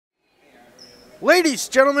Ladies,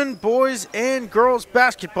 gentlemen, boys, and girls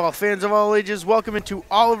basketball fans of all ages, welcome into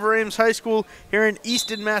Oliver Ames High School here in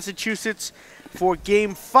Easton, Massachusetts for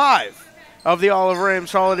Game 5 of the Oliver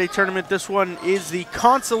Ames Holiday Tournament. This one is the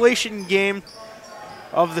consolation game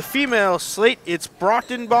of the female slate. It's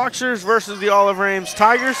Brockton Boxers versus the Oliver Ames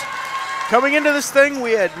Tigers. Coming into this thing,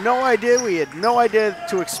 we had no idea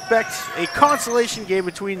to expect a consolation game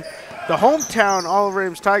between the hometown Oliver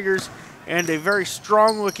Ames Tigers and a very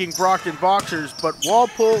strong-looking Brockton Boxers, but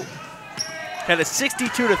Walpole had a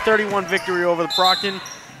 62-31 victory over the Brockton,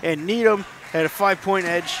 and Needham had a 5-point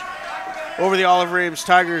edge over the Oliver Ames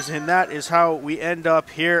Tigers, and that is how we end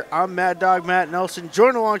up here. I'm Mad Dog Matt Nelson,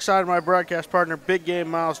 joined alongside my broadcast partner, Big Game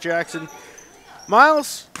Miles Jackson.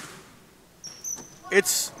 Miles,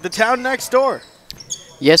 it's the town next door.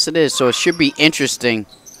 Yes, it is, so it should be interesting.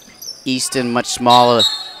 Easton much smaller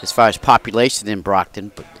as far as population than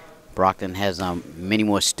Brockton, but Brockton has many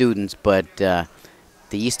more students, but the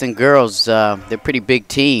Easton girls, they're a pretty big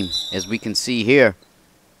team, as we can see here.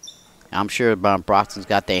 I'm sure Brockton's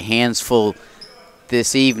got their hands full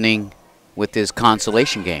this evening with this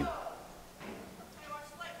consolation game.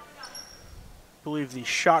 I believe the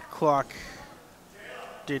shot clock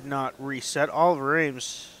did not reset. Oliver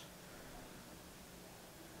Ames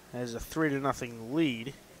has a 3-0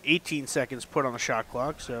 lead. 18 seconds put on the shot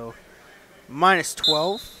clock, so minus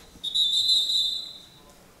 12.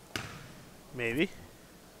 Maybe.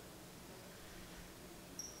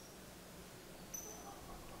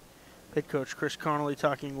 Head coach Chris Connolly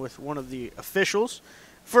talking with one of the officials.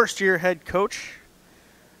 First-year head coach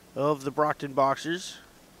of the Brockton Boxers.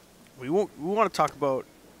 We want to talk about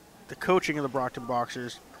the coaching of the Brockton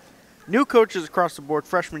Boxers. New coaches across the board,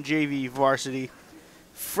 freshman JV varsity.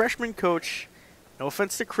 Freshman coach, no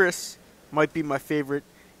offense to Chris, might be my favorite,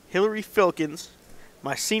 Hillary Filkins,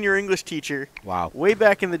 my senior English teacher. Wow. Way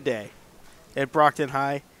back in the day at Brockton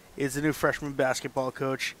High, is the new freshman basketball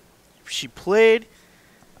coach. She played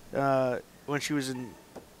when she was in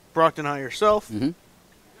Brockton High herself.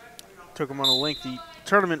 Took them on a lengthy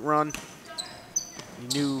tournament run.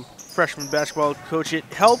 The new freshman basketball coach. It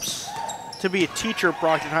helps to be a teacher at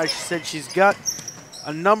Brockton High. She said she's got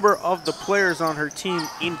a number of the players on her team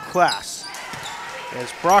in class.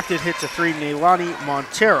 As Brockton hits a three, Neilani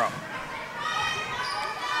Montero.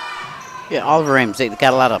 Yeah, Oliver Ames, they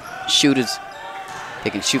got a lot of shooters. They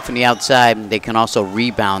can shoot from the outside, and they can also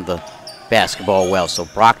rebound the basketball well. So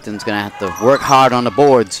Brockton's going to have to work hard on the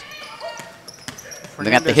boards. They're going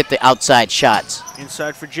to have to hit the outside shots.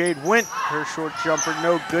 Inside for Jade Wint. Her short jumper,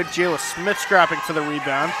 no good. Jayla Smith scrapping for the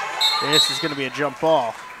rebound. This is going to be a jump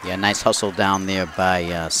ball. Yeah, nice hustle down there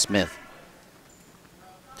by Smith.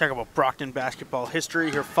 Talk about Brockton basketball history.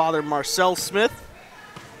 Her father, Marcel Smith,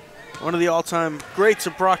 one of the all-time greats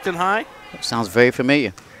of Brockton High. Sounds very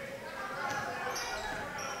familiar.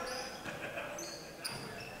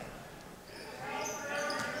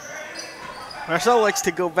 Marcel likes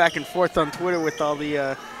to go back and forth on Twitter with all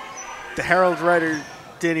the Herald writer,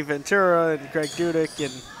 Danny Ventura and Greg Dudek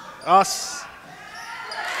and us.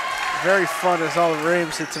 Very fun as Oliver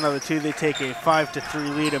Ames hits another two. They take a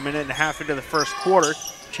 5-3 lead a minute and a half into the first quarter.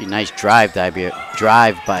 Gee, nice drive by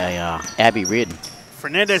Abby Reardon.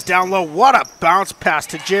 Fernandez down low. What a bounce pass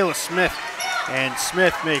to Jayla Smith. And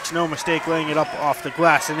Smith makes no mistake laying it up off the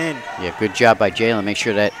glass and in. Yeah, good job by Jayla. Make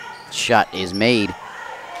sure that shot is made.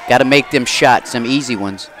 Got to make them shots, some easy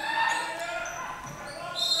ones.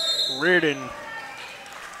 Reardon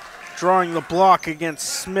drawing the block against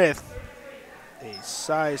Smith. A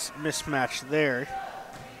size mismatch there.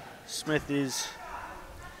 Smith is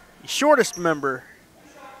the shortest member,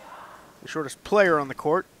 the shortest player on the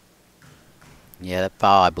court. Yeah, that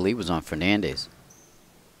foul, I believe, was on Fernandez.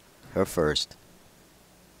 Her first.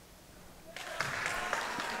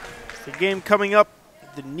 The game coming up,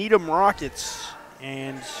 the Needham Rockets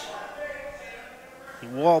and the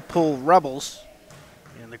Walpole Rebels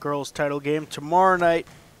in the girls' title game tomorrow night.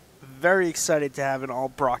 Very excited to have an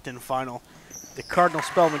all-Brockton final. The Cardinal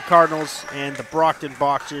Spellman Cardinals and the Brockton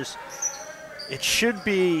Boxers. It should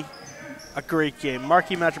be a great game.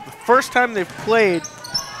 Marquee matchup. The first time they've played,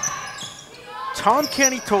 Tom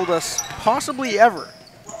Kenny told us, possibly ever.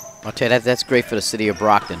 I'll tell you, that's great for the city of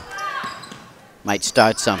Brockton. Might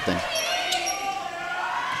start something.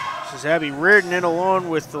 This is Abby Reardon in alone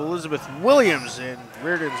with Elizabeth Williams, and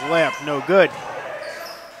Reardon's layup no good.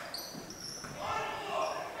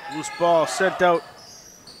 Loose ball sent out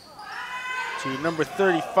to number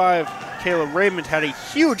 35, Kayla Raymond. Had a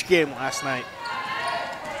huge game last night.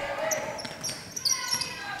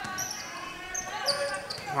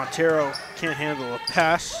 Montero can't handle a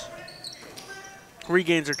pass.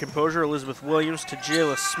 Regains her composure. Elizabeth Williams to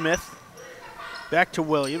Jayla Smith. Back to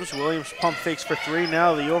Williams. Williams pump fakes for three.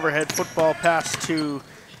 Now the overhead football pass to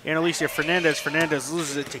Annalisa Fernandez. Fernandez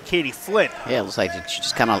loses it to Katie Flynn. Yeah, it looks like she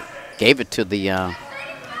just kind of gave it to the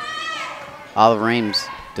Oliver Ames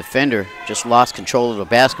defender. Just lost control of the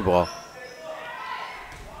basketball.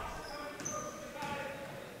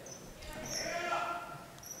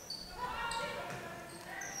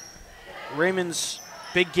 Raymond's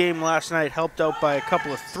big game last night helped out by a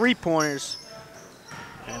couple of three-pointers.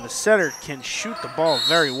 And the center can shoot the ball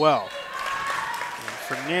very well. And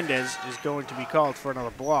Fernandez is going to be called for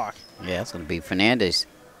another block. Yeah, it's going to be Fernandez.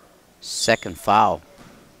 Second foul.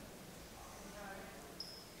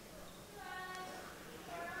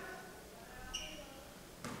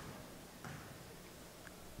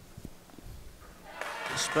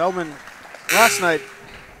 Spellman last night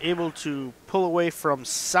able to pull away from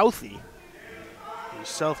Southie, the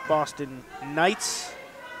South Boston Knights.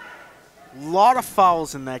 Lot of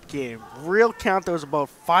fouls in that game. Real count, there was about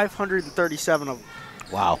 537 of them.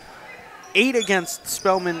 Wow. 8 against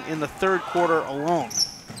Spellman in the third quarter alone.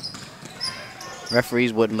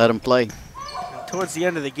 Referees wouldn't let him play. And towards the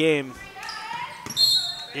end of the game,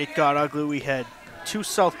 it got ugly. We had 2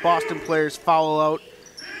 South Boston players foul out.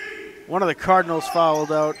 One of the Cardinals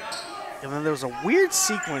fouled out. And then there was a weird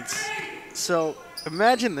sequence. So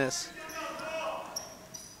imagine this.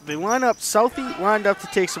 They line up, Southie lined up to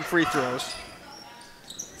take some free throws.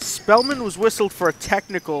 Spellman was whistled for a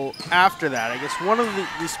technical after that. I guess one of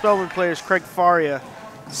the Spellman players, Craig Faria,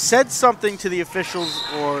 said something to the officials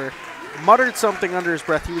or muttered something under his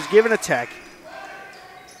breath. He was given a tech.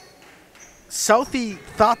 Southie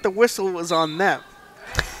thought the whistle was on them.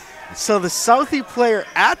 So the Southie player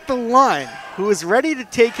at the line, who was ready to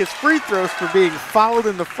take his free throws for being fouled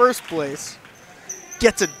in the first place,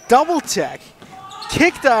 gets a double tech,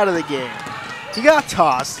 kicked out of the game. He got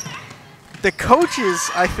tossed. The coaches,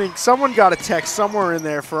 I think someone got a text somewhere in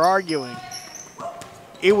there for arguing.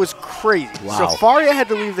 It was crazy. Wow. So Faria had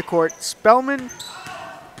to leave the court. Spellman.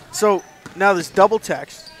 So now there's double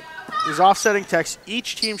text. There's offsetting text.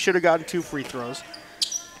 Each team should have gotten 2 free throws.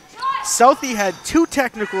 Southie had 2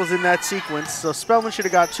 technicals in that sequence, so Spellman should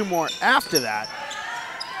have got 2 more after that.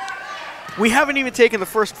 We haven't even taken the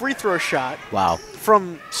first free throw shot. Wow.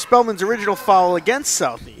 From Spellman's original foul against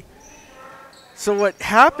Southie. So what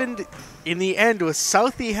happened in the end was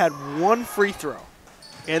Southie had 1 free throw,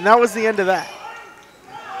 and that was the end of that.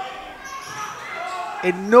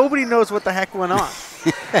 And nobody knows what the heck went on.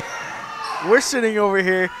 We're sitting over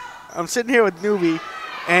here. I'm sitting here with Newbie,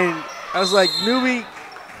 and I was like, Newbie,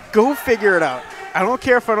 go figure it out. I don't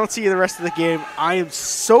care if I don't see you the rest of the game. I am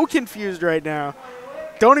so confused right now.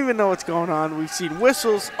 Don't even know what's going on. We've seen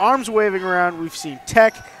whistles, arms waving around. We've seen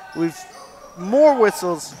tech. We've more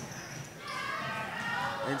whistles.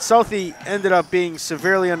 And Southie ended up being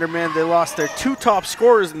severely undermanned. They lost their 2 top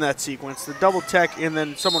scorers in that sequence, the double tech, and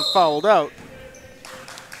then someone fouled out.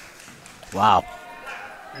 Wow.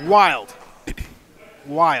 Wild.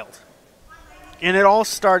 Wild. And it all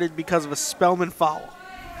started because of a Spellman foul.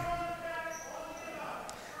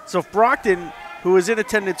 So if Brockton, who was in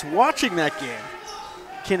attendance watching that game,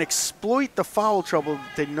 can exploit the foul trouble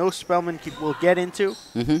that they know Spellman will get into,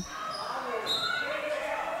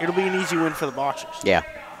 it'll be an easy win for the Boxers. Yeah.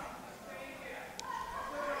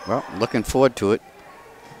 Well, looking forward to it.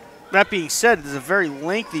 That being said, it's a very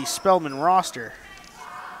lengthy Spellman roster.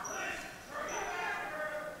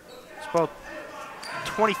 It's about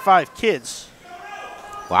 25 kids.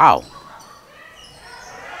 Wow.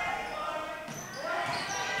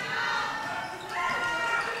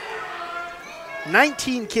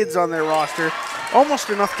 $19 kids on their roster, almost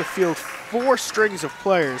enough to field 4 strings of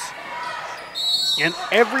players. And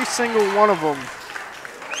every single one of them,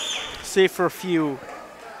 save for a few,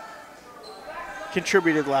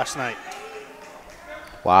 contributed last night.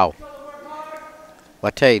 Wow. Well, I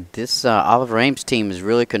tell you, this Oliver Ames team is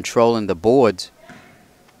really controlling the boards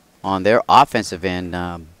on their offensive end.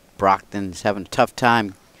 Brockton's having a tough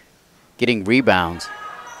time getting rebounds.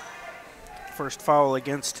 First foul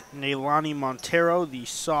against Neilani Montero, the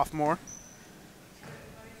sophomore.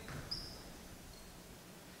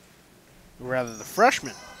 Rather, the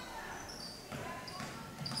freshman.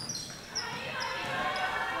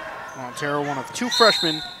 Montero, one of 2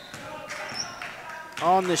 freshmen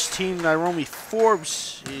on this team. Naomi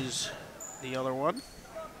Forbes is the other one.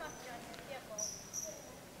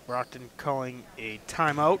 Brockton calling a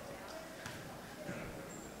timeout.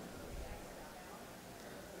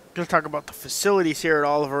 Going to talk about the facilities here at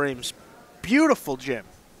Oliver Ames. Beautiful gym.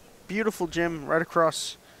 Beautiful gym right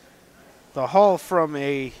across the hall from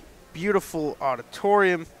a beautiful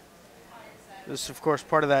auditorium. This is, of course,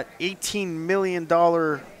 part of that $18 million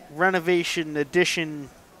renovation, addition,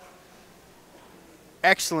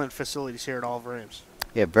 excellent facilities here at Oliver Ames.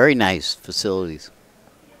 Yeah, very nice facilities.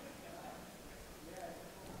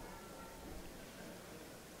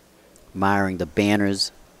 Admiring the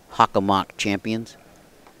banners, Hockomock champions.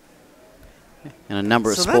 And a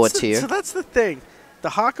number of sports here. So that's the thing. The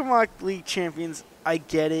Hockomock League champions, I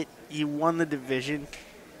get it. You won the division.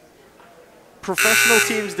 Professional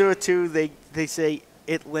teams do it too. They say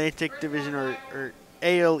Atlantic Division or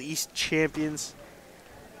AL East champions.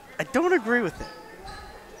 I don't agree with it.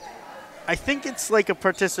 I think it's like a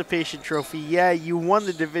participation trophy. Yeah, you won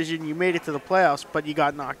the division, you made it to the playoffs, but you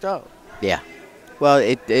got knocked out. Yeah. Well,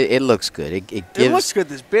 it looks good. It gives. It looks good.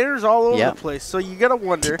 There's banners all over the place, so you gotta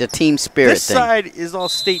wonder. The team spirit this thing. This side is all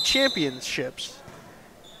state championships.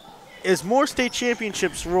 As more state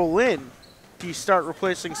championships roll in, do you start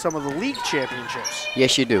replacing some of the league championships?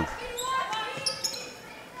 Yes, you do.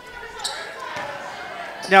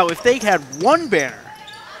 Now, if they had one banner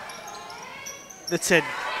that said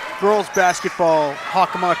girls basketball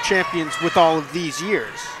Hockomock champions with all of these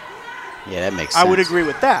years, yeah, that makes sense. I would agree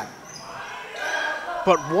with that.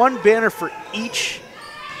 But one banner for each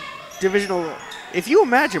divisional. If you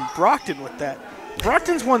imagine Brockton with that,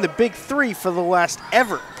 Brockton's won the Big Three for the last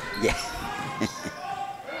ever. Yeah.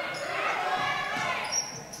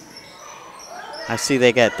 I see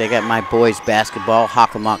they got my boys basketball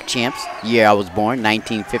Hockomock champs. Year I was born,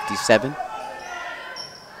 1957.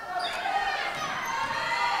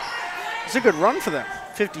 It's a good run for them.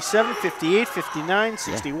 57, 58, 59,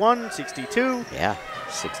 61, 62. Yeah.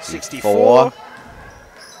 64.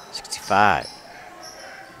 65.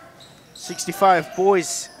 65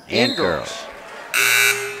 boys and girls.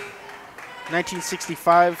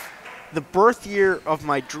 1965, the birth year of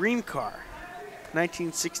my dream car.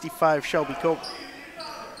 1965 Shelby Cobra.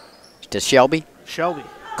 The Shelby? Shelby.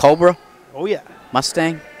 Cobra? Oh, yeah.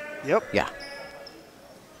 Mustang? Yep. Yeah.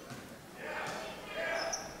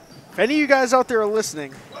 If any of you guys out there are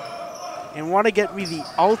listening and want to get me the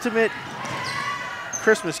ultimate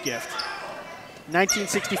Christmas gift,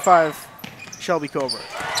 1965 Shelby Cobra.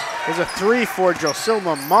 There's a 3 for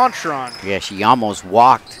Josilma Montron. Yeah, she almost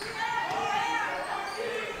walked.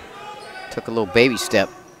 Took a little baby step.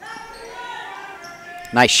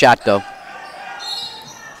 Nice shot, though.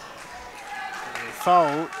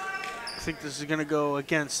 Foul. I think this is going to go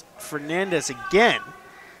against Fernandez again.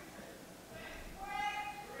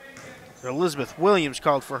 Elizabeth Williams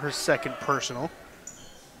called for her second personal.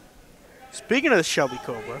 Speaking of the Shelby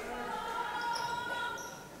Cobra,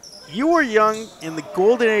 you were young in the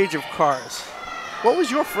golden age of cars. What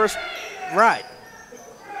was your first ride?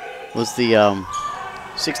 Was the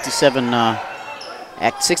 67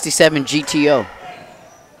 GTO.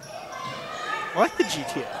 I like the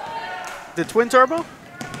GTO. The twin turbo?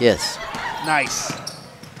 Yes. Nice.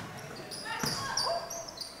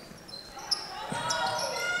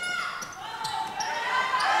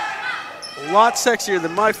 A lot sexier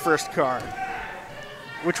than my first car,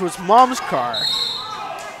 which was Mom's car.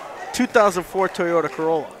 2004 Toyota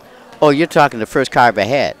Corolla. Oh, you're talking the first car I ever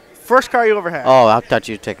had. First car you ever had? Oh, I thought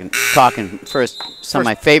you were talking first. Some of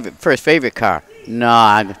my favorite car. No,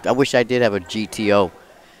 I wish I did have a GTO.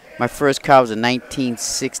 My first car was a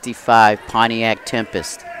 1965 Pontiac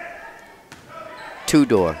Tempest.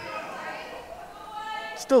 2-door.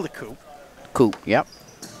 Still the coupe. Coupe, yep.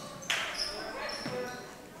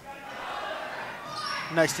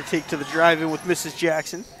 Nice to take to the drive-in with Mrs.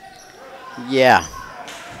 Jackson. Yeah.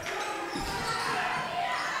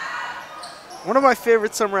 One of my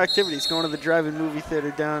favorite summer activities, going to the drive-in movie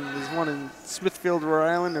theater down. There's one in Smithfield, Rhode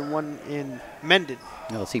Island, and one in Mendon.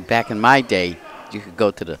 No, see, back in my day, you could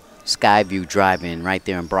go to the Skyview Drive-In right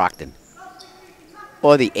there in Brockton.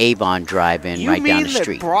 Or the Avon Drive-In right down the street.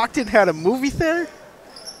 You mean that Brockton had a movie theater?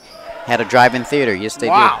 Had a drive-in theater, yes they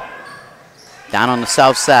wow. did. Down on the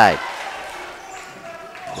south side.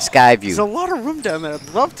 The Skyview. There's a lot of room down there. I'd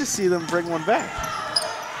love to see them bring one back.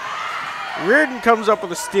 Reardon comes up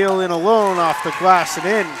with a steal in alone off the glass and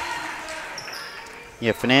in.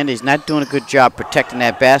 Yeah, Fernandez not doing a good job protecting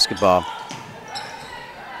that basketball.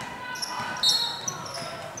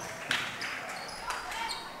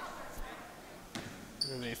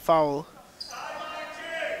 And a foul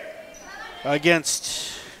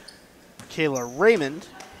against Kayla Raymond.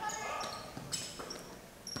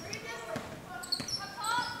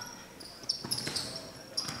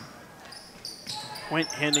 Point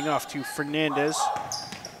handing off to Fernandez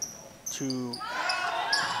to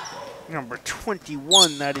number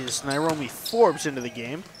 21. That is Naomi Forbes into the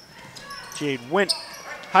game. Jade Wint,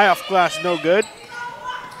 high off glass, no good.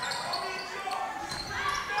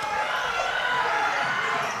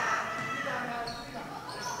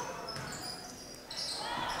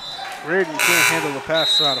 Reardon can't handle the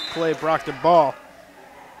pass out of play. Brockton ball.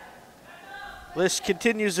 This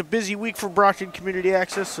continues a busy week for Brockton Community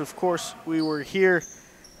Access. Of course, we were here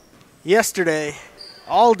yesterday,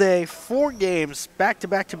 all day, 4 games, back to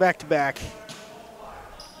back to back to back.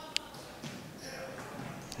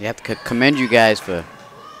 You have to commend you guys for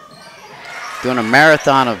doing a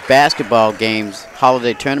marathon of basketball games,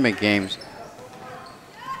 holiday tournament games.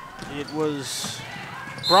 It was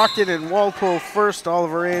Brockton and Walpole first,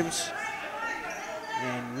 Oliver Ames,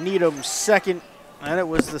 and Needham second. Then it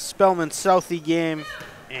was the Spellman Southie game,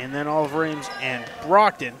 and then Oliver Ames and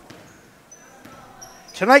Brockton.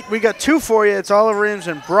 Tonight we got 2 for you. It's Oliver Ames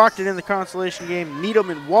and Brockton in the consolation game,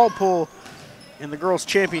 Needham and Walpole in the girls'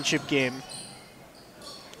 championship game.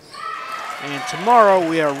 And tomorrow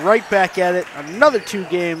we are right back at it. Another 2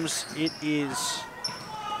 games. It is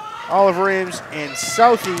Oliver Ames and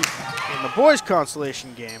Southie in the boys'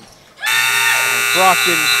 consolation game. And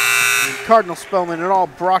Brockton and Cardinal Spellman in all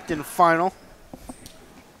Brockton final.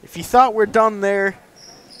 If you thought we're done there,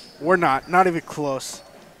 we're not even close.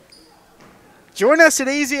 Join us at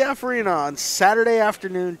AZF Arena on Saturday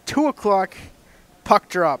afternoon, 2 o'clock, puck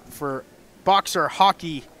drop for Boxer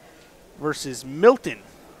Hockey versus Milton.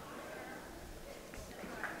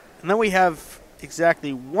 And then we have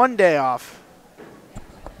exactly 1 day off.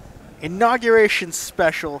 Inauguration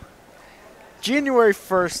special, January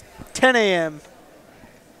 1st, 10 a.m.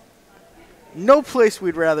 No place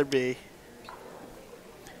we'd rather be.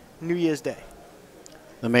 New Year's Day.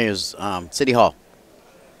 The mayor's City Hall.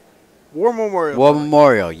 War Memorial. War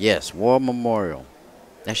Memorial, yes, War Memorial.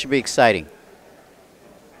 That should be exciting.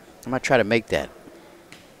 I'm going to try to make that.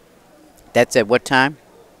 That's at what time?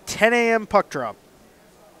 10 a.m. puck drop.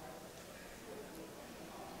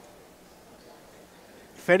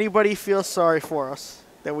 If anybody feels sorry for us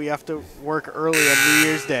that we have to work early on New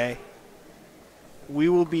Year's Day, we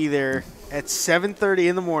will be there at 7:30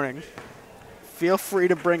 in the morning. Feel free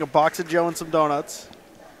to bring a box of Joe and some donuts.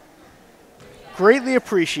 Greatly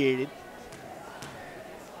appreciated.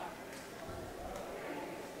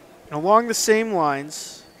 And along the same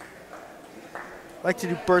lines, I'd like to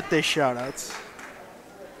do birthday shout-outs.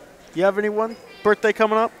 You have anyone? Birthday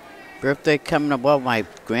coming up? Birthday coming up. Well, my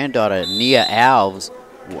granddaughter, Nia Alves,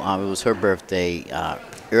 it was her birthday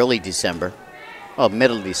early December. Well,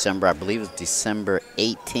 middle of December. I believe it was December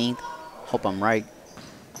 18th. Hope I'm right.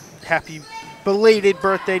 Happy belated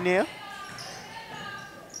birthday, Nia.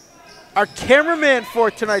 Our cameraman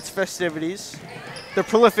for tonight's festivities, the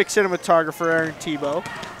prolific cinematographer, Aaron Tebow.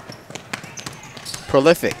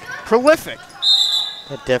 Prolific. Prolific.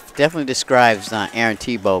 That definitely describes Aaron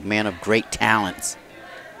Tebow, man of great talents.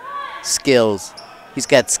 Skills. He's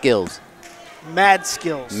got skills. Mad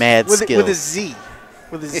skills. Mad skills. With a Z.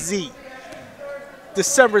 With a Z.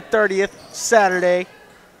 December 30th, Saturday,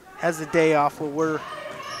 has the day off where we're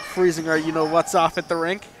freezing our you-know-what's off at the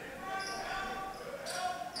rink.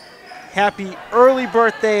 Happy early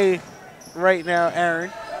birthday right now,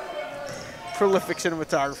 Aaron. Prolific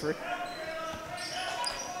cinematographer.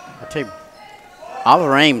 I'll tell you,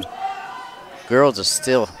 Oliver Ames girls are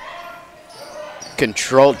still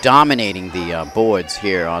dominating the boards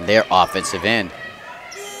here on their offensive end.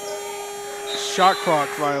 Shot clock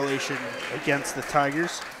violation against the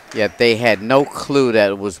Tigers. Yet they had no clue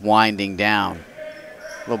that it was winding down.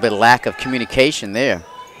 A little bit of lack of communication there.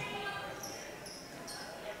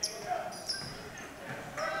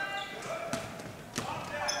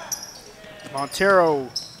 Montero,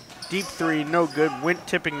 deep 3, no good. Wint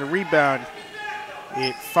tipping the rebound.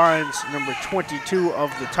 It finds number 22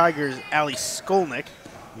 of the Tigers, Ali Skolnick.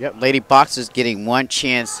 Yep, Lady Boxers getting one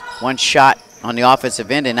chance, one shot on the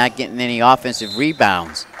offensive end and not getting any offensive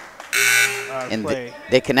rebounds. And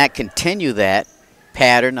they cannot continue that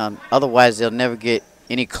pattern. Otherwise, they'll never get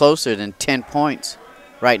any closer than 10 points.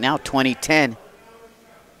 Right now, 20-10.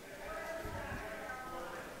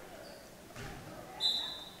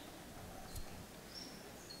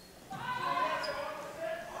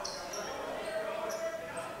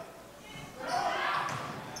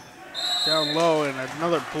 Down low and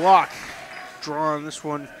another block drawn. This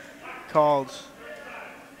one called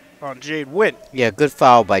on Jade Wint. Yeah, good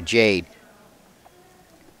foul by Jade.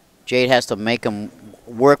 Jade has to make them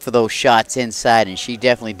work for those shots inside, and she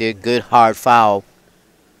definitely did. Good hard foul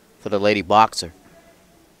for the Lady Boxer.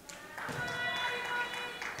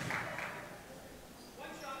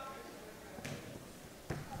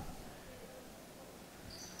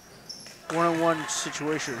 One-on-one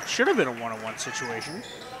situation. It should have been a one-on-one situation.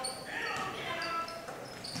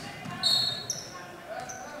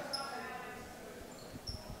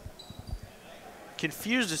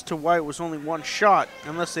 Confused as to why it was only one shot,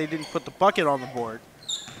 unless they didn't put the bucket on the board.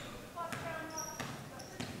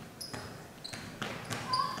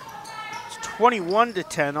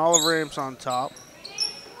 21-10, Oliver Ames on top.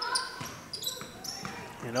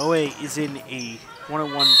 And OA is in a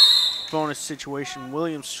 1-on-1 bonus situation.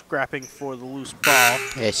 Williams scrapping for the loose ball.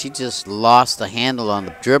 Yeah, she just lost the handle on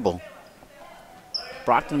the dribble.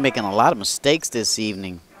 Brockton making a lot of mistakes this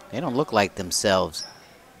evening. They don't look like themselves.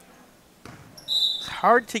 It's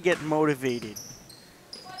hard to get motivated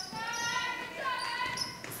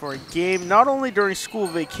for a game, not only during school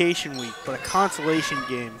vacation week, but a consolation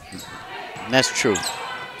game. That's true.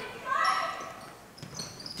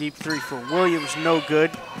 Deep three for Williams, no good.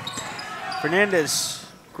 Fernandez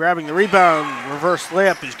grabbing the rebound, reverse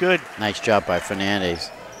layup is good. Nice job by Fernandez.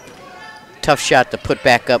 Tough shot to put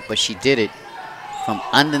back up, but she did it from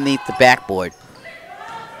underneath the backboard.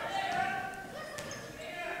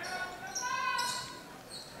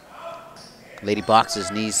 Lady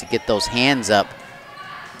Boxers needs to get those hands up.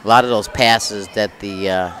 A lot of those passes that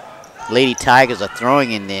the Lady Tigers are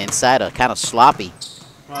throwing in the inside are kind of sloppy.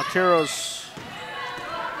 Montero's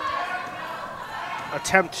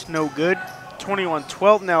attempt no good.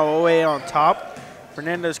 21-12 now, OA on top.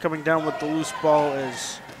 Fernandez coming down with the loose ball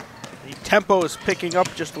as the tempo is picking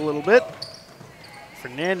up just a little bit.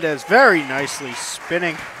 Fernandez very nicely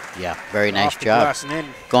spinning. Yeah, very nice off the job. glass and in.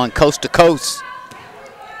 Going coast to coast.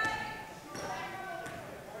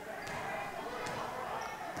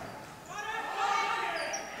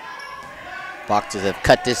 Boxers have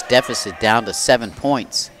cut this deficit down to 7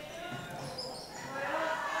 points.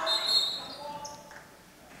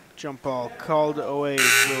 Jump ball called. OA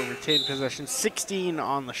will retain possession. 16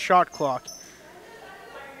 on the shot clock.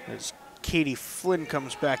 As Katie Flynn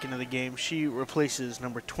comes back into the game, she replaces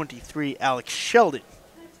number 23, Alex Sheldon.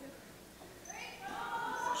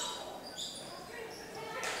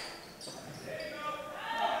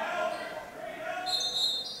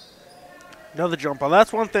 Another jump ball.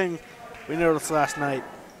 That's one thing we noticed last night.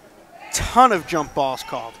 Ton of jump balls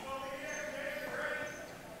called.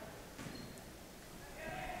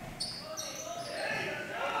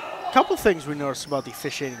 Couple things we noticed about the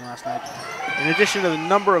officiating last night. In addition to the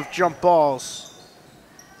number of jump balls,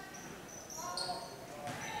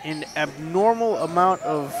 an abnormal amount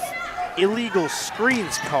of illegal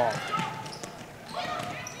screens called.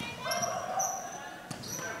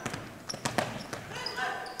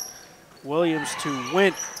 Williams to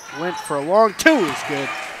Wint. Wint for a long two is good.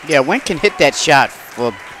 Yeah, Wint can hit that shot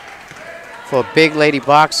for a big lady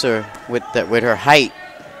boxer with her height.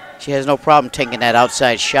 She has no problem taking that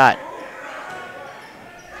outside shot.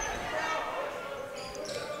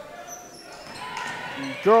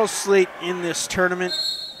 The girls slate in this tournament,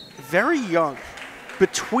 very young.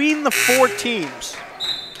 Between the 4 teams,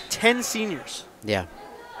 10 seniors. Yeah.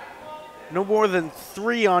 No more than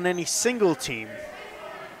 3 on any single team.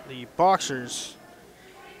 The Boxers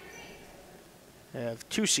have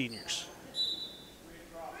 2 seniors.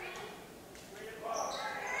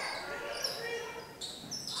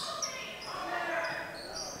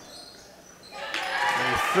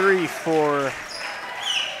 Three for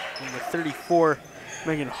number 34,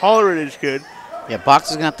 Megan Holleran is good. Yeah,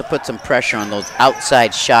 Boxers gonna have to put some pressure on those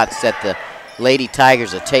outside shots that the Lady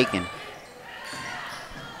Tigers are taking.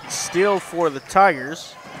 Steal for the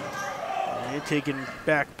Tigers. And taken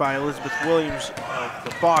back by Elizabeth Williams of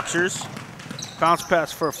the Boxers. Bounce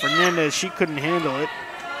pass for Fernandez. She couldn't handle it.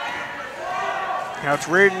 Now it's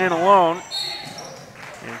Reardon in alone.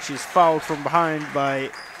 And she's fouled from behind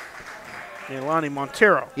by Elani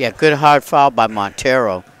Montero. Yeah, good hard foul by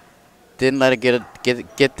Montero. Didn't let her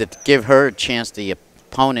give her a chance, the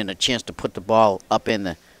opponent a chance to put the ball up in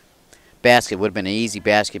the basket. Would have been an easy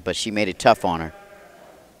basket, but she made it tough on her.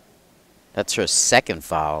 That's her second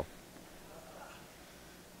foul.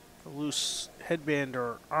 A loose headband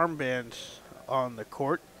or armband on the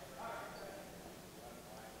court.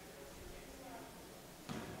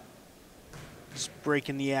 Just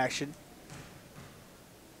breaking the action.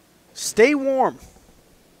 Stay warm.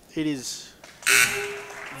 It is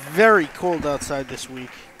very cold outside this week.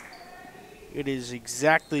 It is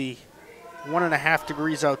exactly 1.5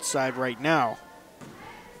 degrees outside right now.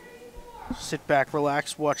 Sit back,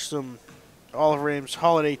 relax, watch some Oliver Ames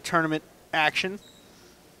Holiday Tournament action.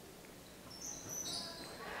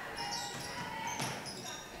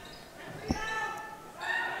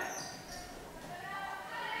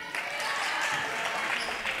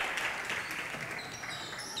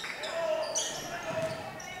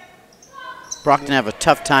 Brockton have a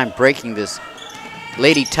tough time breaking this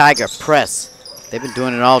Lady Tiger press. They've been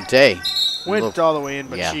doing it all day. Went all the way in,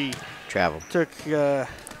 but yeah, she traveled. Took a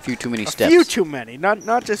few too many steps. A few too many.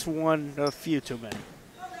 Not just one, a few too many.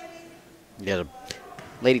 Yeah, the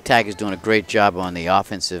Lady Tiger's doing a great job on the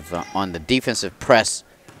offensive, on the defensive press.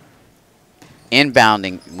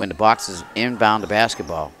 inbounding, when the boxers inbound the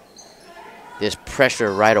basketball, there's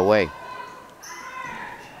pressure right away.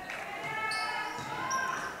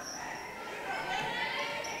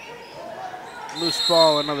 Loose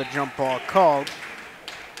ball, another jump ball called.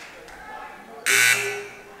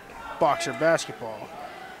 Boxer basketball.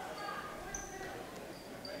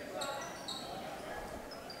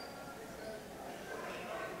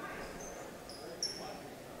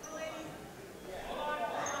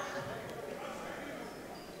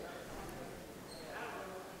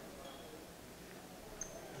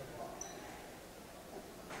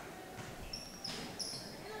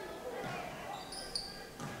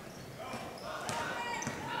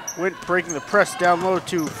 Went breaking the press down low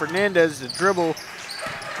to Fernandez, the dribble,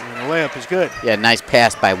 and the layup is good. Yeah, nice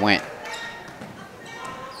pass by Went.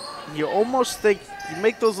 You almost think, you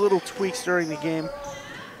make those little tweaks during the game,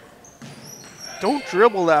 don't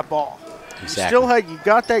dribble that ball. Exactly. You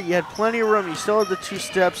got that, you had plenty of room, you still had the 2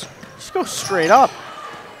 steps, just go straight up.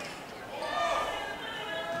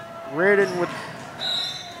 Reardon with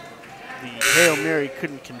the Hail Mary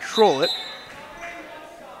couldn't control it.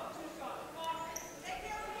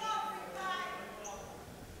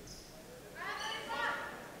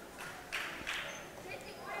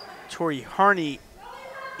 Torrey Harney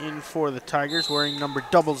in for the Tigers, wearing number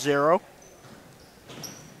 00.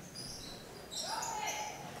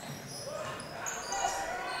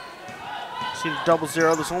 See the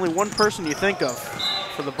 00, there's only one person you think of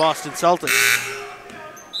for the Boston Celtics.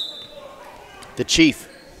 The Chief.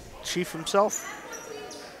 Chief himself.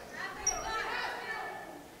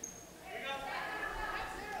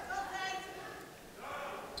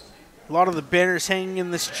 A lot of the banners hanging in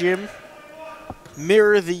this gym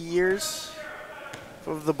mirror the years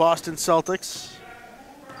of the Boston Celtics.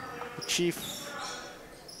 The Chief,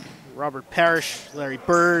 Robert Parrish, Larry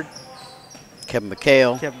Bird, Kevin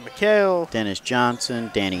McHale, Dennis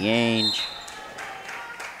Johnson, Danny Ainge.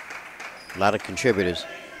 A lot of contributors.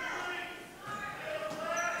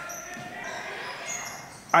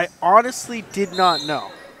 I honestly did not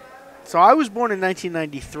know. So I was born in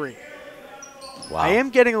 1993. Wow. I am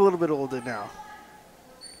getting a little bit older now.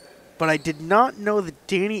 But I did not know that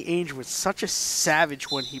Danny Ainge was such a savage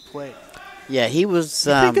when he played. Yeah, he was.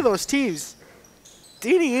 Think of those teams.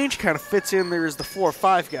 Danny Ainge kind of fits in there as the 4 or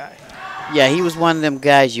 5 guy. Yeah, he was one of them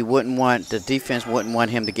guys you wouldn't want, the defense wouldn't want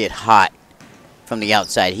him to get hot from the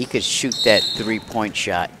outside. He could shoot that 3-point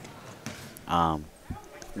shot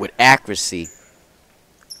with accuracy.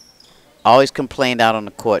 Always complained out on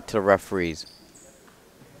the court to the referees.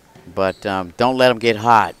 But don't let him get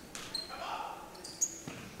hot.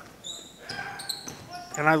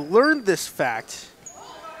 And I learned this fact.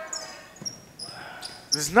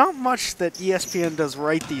 There's not much that ESPN does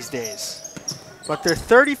right these days. But their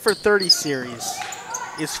 30 for 30 series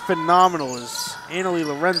is phenomenal as Anneli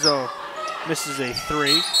Lorenzo misses a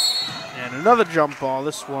 3. And another jump ball.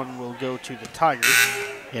 This one will go to the Tigers.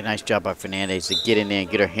 Yeah, nice job by Fernandez to get in there and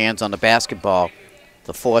get her hands on the basketball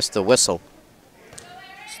to force the whistle.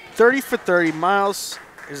 30 for 30. Miles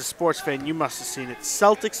is a sports fan. You must have seen it.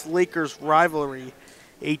 Celtics-Lakers rivalry.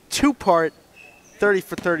 A 2-part 30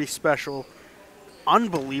 for 30 special.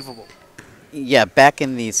 Unbelievable. Yeah, back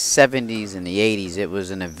in the 70s and the 80s, it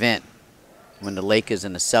was an event when the Lakers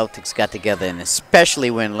and the Celtics got together, and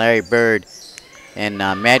especially when Larry Bird and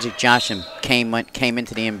Magic Johnson came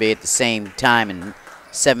into the NBA at the same time in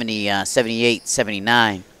 78,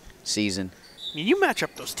 79 season. I mean, you match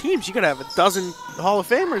up those teams, you got to have a dozen Hall of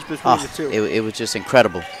Famers between the two. It was just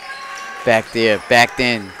incredible back there. Back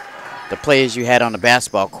then, the players you had on the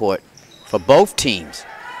basketball court for both teams.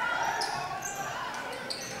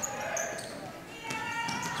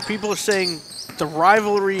 People are saying the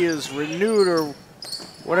rivalry is renewed or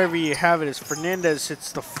whatever you have it as Fernandez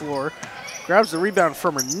hits the floor, grabs the rebound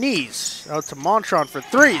from her knees, out to Montron for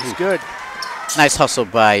 3. It's good. Nice hustle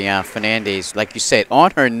by Fernandez, like you said,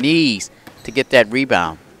 on her knees to get that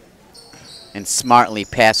rebound and smartly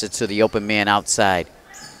pass it to the open man outside.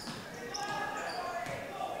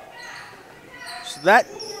 So that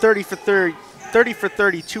 30 for 30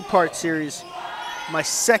 2-part series, my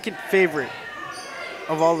second favorite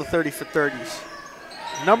of all the 30 for 30s.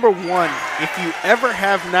 Number 1, if you ever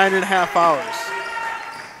have 9.5 hours,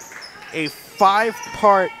 a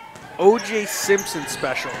 5-part O.J. Simpson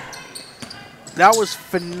special. That was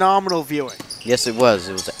phenomenal viewing. Yes, it was.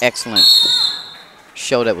 It was an excellent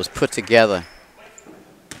show that was put together.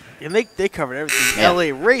 And they covered everything. Yeah.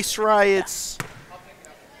 L.A. race riots.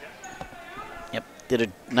 Yep, did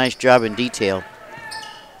a nice job in detail.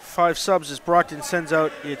 5 subs as Brockton sends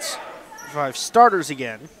out its 5 starters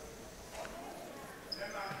again.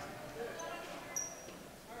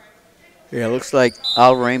 Yeah, looks like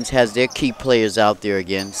Oliver Ames has their key players out there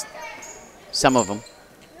again. Some of them.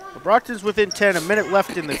 The Brockton's within 10, a minute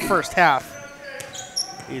left in the first half.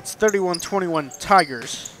 It's 31-21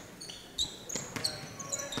 Tigers.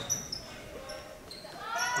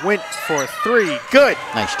 Went for 3. Good.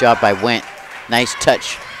 Nice job by Went. Nice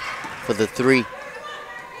touch for the 3.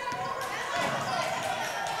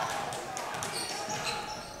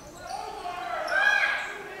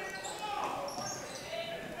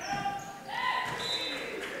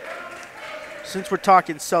 Since we're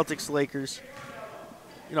talking Celtics-Lakers,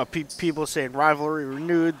 you know, people saying rivalry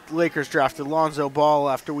renewed. Lakers drafted Lonzo Ball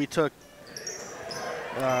after we took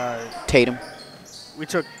Tatum. We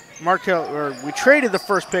took we traded the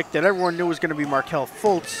first pick that everyone knew was going to be Markelle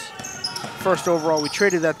Fultz. First overall, we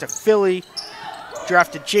traded that to Philly.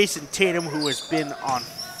 Drafted Jason Tatum, who has been on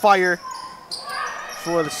fire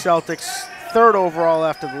for the Celtics. Third overall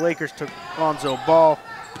after the Lakers took Lonzo Ball.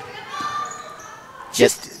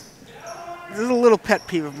 This is a little pet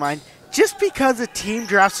peeve of mine. Just because a team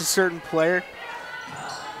drafts a certain player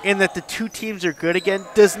and that the two teams are good again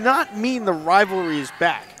does not mean the rivalry is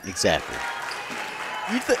back. Exactly.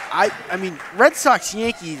 I mean, Red Sox,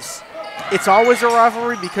 Yankees, it's always a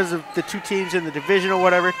rivalry because of the two teams in the division or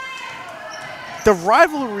whatever. The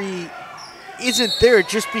rivalry isn't there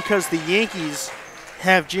just because the Yankees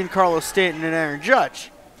have Giancarlo Stanton and Aaron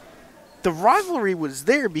Judge. The rivalry was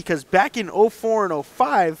there because back in 04 and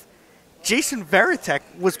 05, Jason Varitek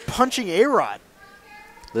was punching A-Rod.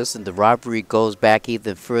 Listen, the rivalry goes back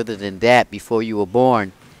even further than that, before you were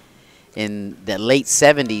born. In the late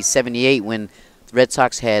 70s, 78, when the Red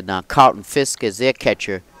Sox had Carlton Fisk as their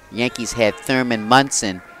catcher, Yankees had Thurman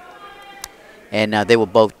Munson, and they were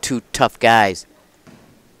both two tough guys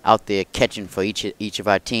out there catching for each of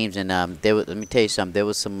our teams. And let me tell you something, there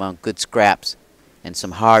was some good scraps and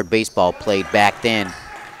some hard baseball played back then.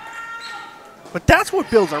 But that's what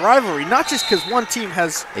builds a rivalry, not just because one team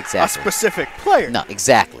has a specific player. No,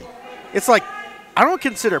 exactly. It's like, I don't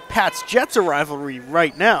consider Pats-Jets a rivalry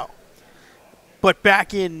right now. But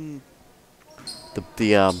back in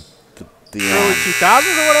the early 2000s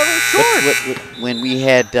or whatever, sure. When we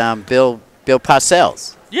had Bill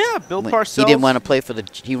Parcells. Yeah, Bill Parcells. He didn't want to play for he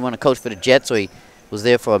didn't want to coach for the Jets, so he was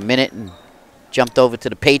there for a minute and jumped over to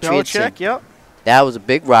the Patriots. Belichick, yep. That was a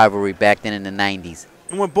big rivalry back then in the 90s.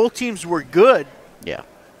 And when both teams were good, yeah,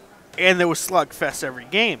 and there was slugfest every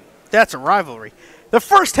game, that's a rivalry. The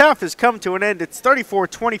first half has come to an end. It's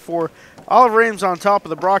 34-24. Oliver Ames on top of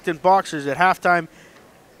the Brockton Boxers at halftime.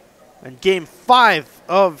 And Game 5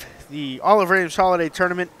 of the Oliver Ames Holiday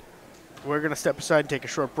Tournament. We're going to step aside and take a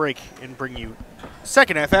short break and bring you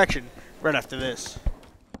second half action right after this.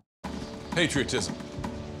 Patriotism.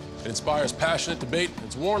 It inspires passionate debate, and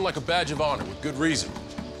it's worn like a badge of honor with good reason.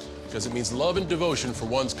 Because it means love and devotion for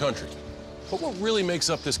one's country. But what really makes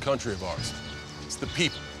up this country of ours? It's the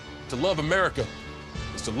people. To love America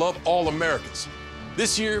is to love all Americans.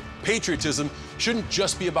 This year, patriotism shouldn't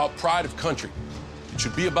just be about pride of country. It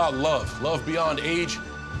should be about love. Love beyond age,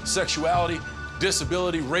 sexuality,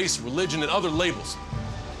 disability, race, religion, and other labels.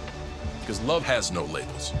 Because love has no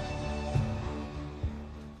labels.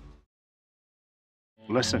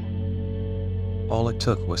 Listen. All it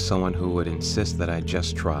took was someone who would insist that I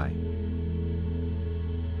just try.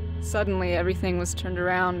 Suddenly, everything was turned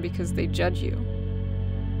around because they judge you.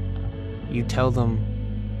 You tell them,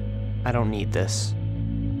 I don't need this.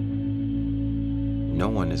 No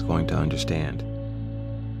one is going to understand.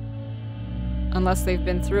 Unless they've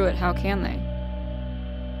been through it, how can they?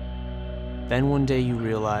 Then one day you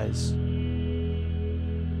realize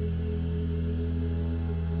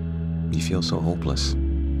you feel so hopeless.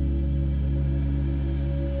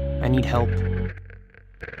 I need help.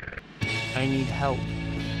 I need help.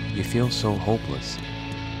 You feel so hopeless.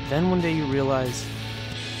 Then one day you realize,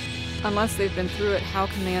 unless they've been through it, how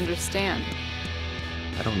can they understand?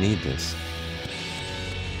 I don't need this.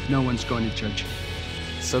 No one's going to judge you.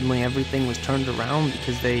 Suddenly everything was turned around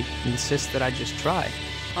because they insist that I just try.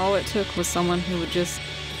 All it took was someone who would just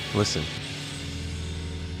listen.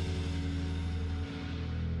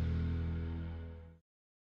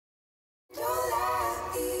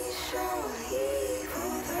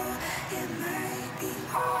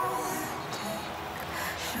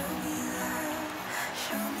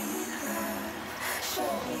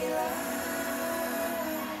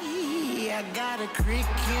 I got a crick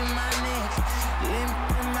in my neck, limp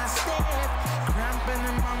in my step, cramping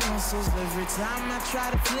in my muscles every time I try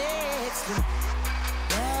to flex.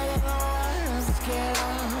 They're the ones scared of.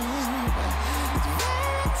 It's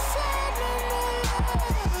very sad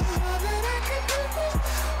all that I can do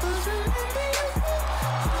was remember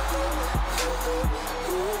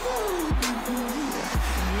you.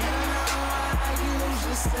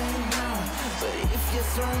 But if you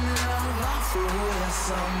throw me love, I'll throw you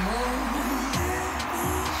some more.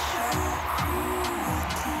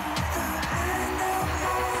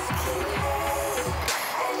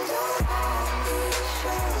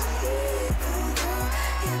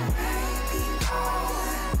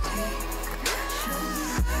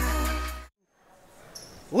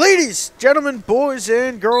 Ladies, gentlemen, boys,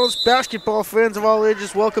 and girls, basketball fans of all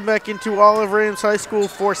ages, welcome back into Oliver Ames High School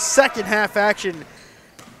for second half action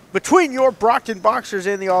between your Brockton Boxers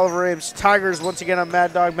and the Oliver Ames Tigers. Once again, I'm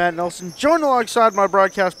Mad Dog Matt Nelson, joined alongside my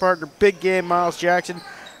broadcast partner, Big Game Miles Jackson.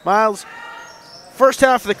 Miles, first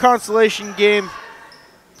half of the consolation game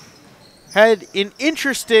had an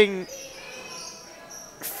interesting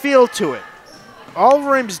feel to it.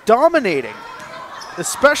 Oliver Ames dominating,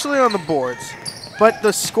 especially on the boards. But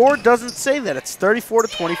the score doesn't say that. It's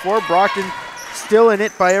 34-24. Brockton still in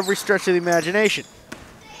it by every stretch of the imagination.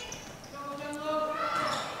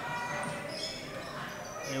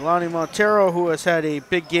 Elani Montero, who has had a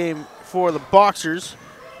big game for the Boxers,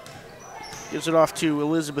 gives it off to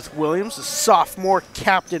Elizabeth Williams, the sophomore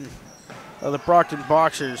captain of the Brockton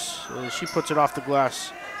Boxers. She puts it off the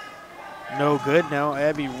glass. No good. Now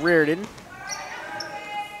Abby Reardon.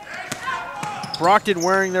 Brockton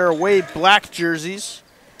wearing their away black jerseys.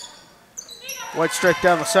 White stripe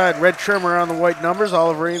down the side, red trim around the white numbers.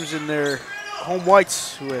 Oliver Ames in their home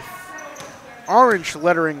whites with orange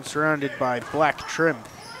lettering surrounded by black trim.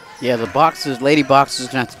 Yeah, the Boxers, Lady Boxers,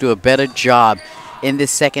 are going to have to do a better job in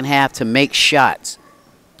this second half to make shots,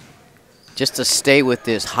 just to stay with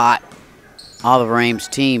this hot Oliver Ames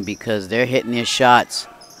team, because they're hitting their shots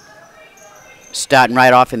starting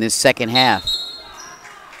right off in this second half.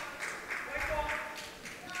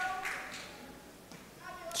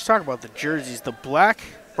 Let's talk about the jerseys. The black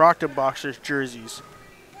Brockton Boxers jerseys,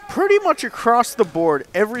 pretty much across the board,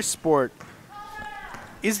 every sport,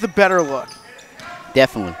 is the better look.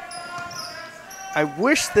 Definitely. I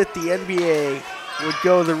wish that the NBA would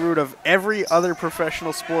go the route of every other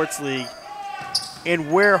professional sports league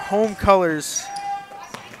and wear home colors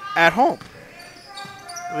at home.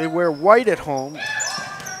 They wear white at home.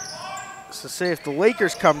 So say if the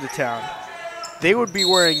Lakers come to town, they would be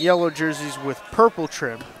wearing yellow jerseys with purple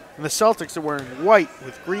trim, and the Celtics are wearing white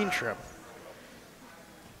with green trim.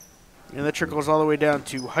 And that trickles all the way down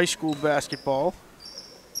to high school basketball.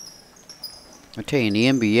 I tell you, in the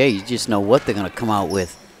NBA, you just know what they're going to come out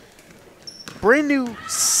with. Brand new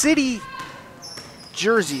city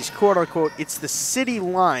jerseys, quote unquote. It's the city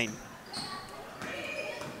line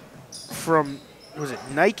from, was it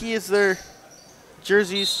Nike is their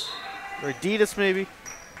jerseys? Or Adidas maybe?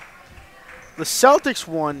 The Celtics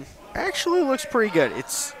one actually looks pretty good.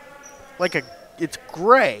 It's like it's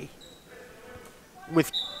gray with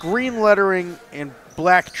green lettering and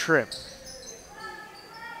black trim.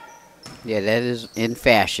 Yeah, that is in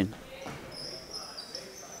fashion.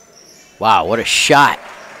 Wow, what a shot.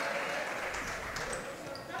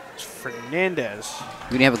 It's Fernandez.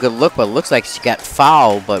 We didn't have a good look, but it looks like she got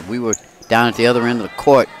fouled, but we were down at the other end of the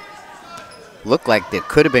court. Looked like there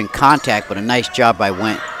could have been contact, but a nice job by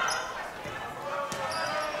Went.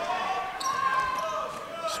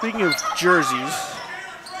 Speaking of jerseys,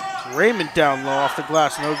 Raymond down low off the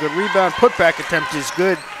glass, no good. Rebound, putback attempt is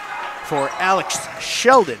good for Alex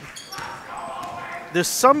Sheldon. There's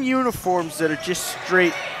some uniforms that are just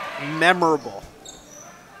straight memorable.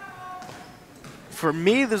 For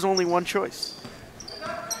me, there's only one choice.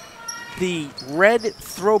 The red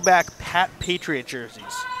throwback Pat Patriot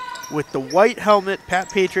jerseys with the white helmet, Pat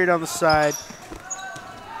Patriot on the side,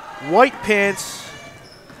 white pants,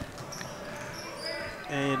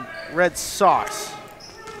 and red socks.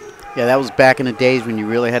 Yeah, that was back in the days when you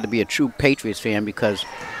really had to be a true Patriots fan, because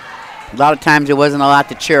a lot of times there wasn't a lot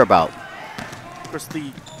to cheer about. Of course,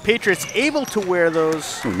 the Patriots able to wear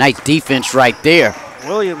those. Ooh, nice defense right there.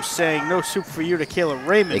 Williams saying no soup for you to Kayla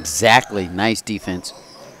Raymond. Exactly, nice defense.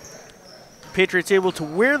 Patriots able to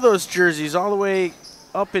wear those jerseys all the way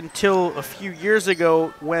up until a few years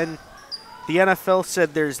ago when the NFL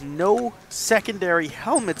said there's no secondary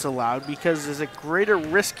helmets allowed because there's a greater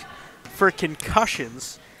risk for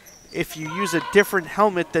concussions if you use a different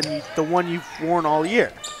helmet than the one you've worn all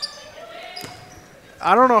year.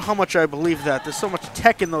 I don't know how much I believe that. There's so much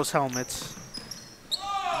tech in those helmets.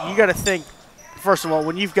 You got to think, first of all,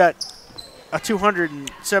 when you've got a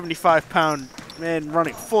 275-pound man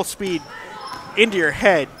running full speed into your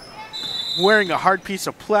head, wearing a hard piece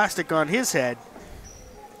of plastic on his head,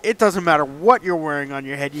 it doesn't matter what you're wearing on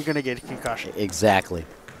your head, you're going to get a concussion. Exactly.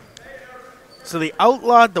 So they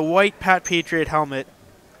outlawed the white Pat Patriot helmet,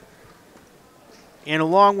 and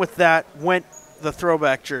along with that went the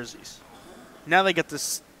throwback jerseys. Now they get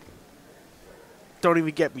this don't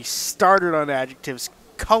even get me started on adjectives,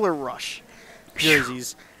 color rush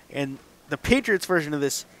jerseys. And the Patriots version of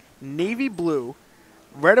this, navy blue,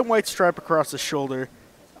 red and white stripe across the shoulder.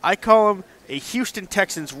 I call them a Houston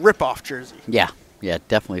Texans rip-off jersey. Yeah,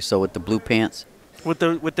 definitely. So with the blue pants. With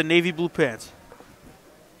the navy blue pants.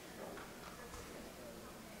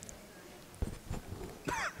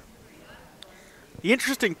 The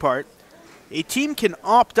interesting part, a team can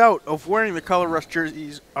opt out of wearing the color rush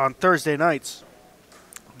jerseys on Thursday nights.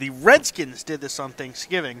 The Redskins did this on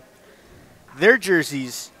Thanksgiving. Their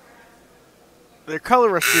jerseys, their color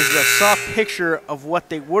rush jerseys, I saw a picture of what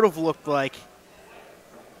they would have looked like.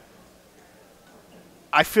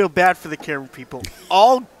 I feel bad for the camera people.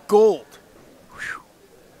 All gold.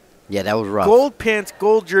 Yeah, that was rough. Gold pants,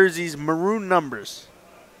 gold jerseys, maroon numbers.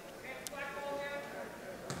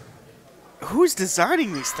 Who's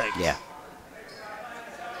designing these things? Yeah.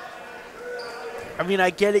 I mean, I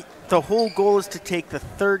get it. The whole goal is to take the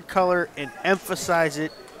third color and emphasize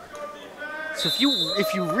it. So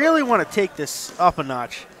if you really want to take this up a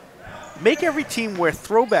notch, make every team wear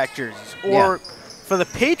throwback jerseys. Or for the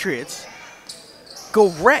Patriots, go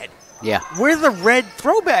red. Yeah. Wear the red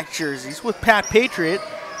throwback jerseys with Pat Patriot,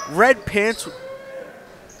 red pants.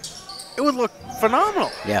 It would look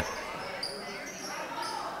phenomenal. Yeah.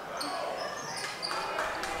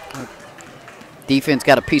 Defense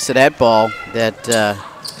got a piece of that ball that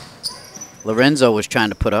Lorenzo was trying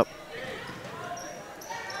to put up.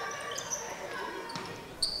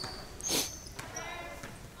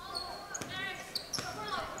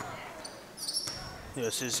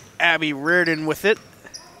 This is Abby Reardon with it.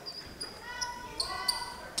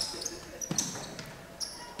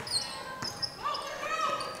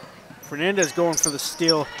 Fernandez going for the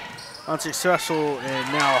steal. Unsuccessful,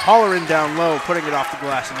 and now hollering down low, putting it off the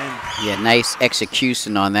glass and in. Yeah, nice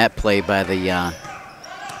execution on that play by the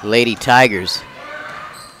Lady Tigers.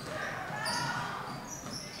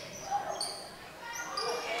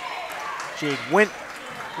 Jade Wint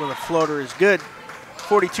with a floater is good.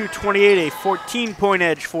 42-28, a 14-point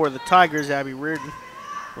edge for the Tigers. Abby Reardon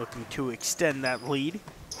looking to extend that lead.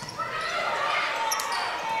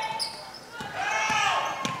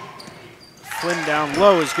 Flynn down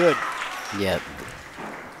low is good. Yeah,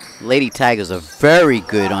 Lady Tigers are very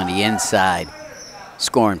good on the inside,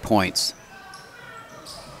 scoring points.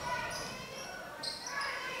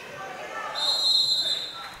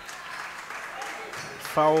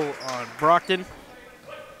 Foul on Brockton.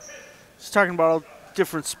 Just talking about all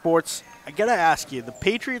different sports. I gotta ask you, the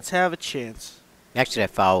Patriots have a chance. Actually,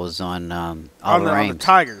 that foul was on on the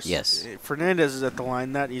Tigers. Yes. Fernandez is at the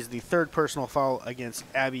line. That is the third personal foul against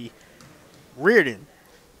Abby Reardon.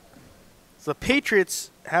 So the Patriots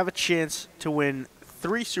have a chance to win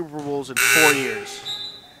 3 Super Bowls in 4 years.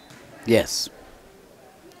 Yes.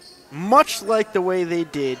 Much like the way they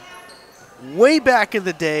did way back in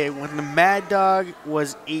the day when the Mad Dog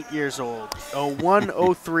was 8 years old. 01,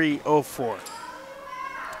 03, 04.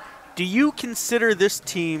 Do you consider this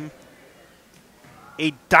team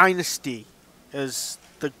a dynasty, as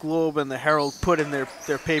the Globe and the Herald put in their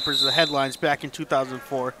papers, the headlines back in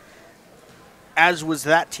 2004, as was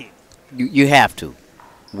that team? You have to,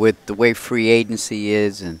 with the way free agency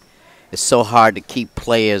is, and it's so hard to keep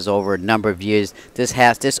players over a number of years.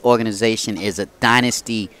 This organization is a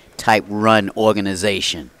dynasty type run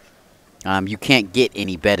organization. You can't get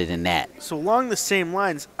any better than that. So along the same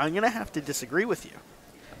lines, I'm going to have to disagree with you.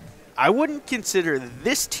 I wouldn't consider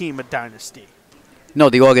this team a dynasty. No,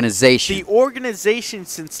 the organization. The organization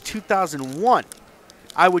since 2001.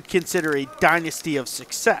 I would consider a dynasty of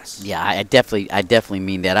success. Yeah, I definitely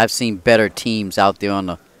mean that. I've seen better teams out there on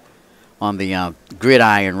the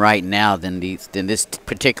gridiron right now than this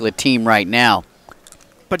particular team right now.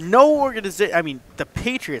 But no organization. I mean, the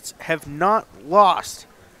Patriots have not lost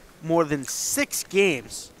more than 6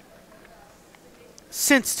 games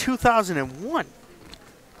since 2001.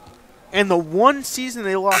 And the one season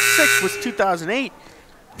they lost 6 was 2008.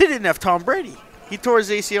 They didn't have Tom Brady. He tore his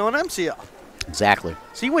ACL and MCL. Exactly.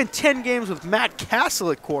 So you win 10 games with Matt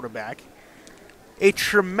Castle at quarterback. A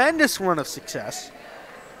tremendous run of success.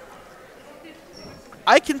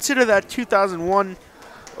 I consider that 2001,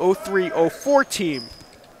 03, 04 team.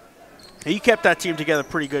 You kept that team together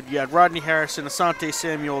pretty good. You had Rodney Harrison, Asante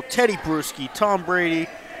Samuel, Teddy Bruschi, Tom Brady,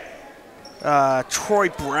 Troy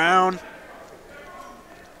Brown.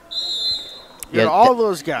 You had all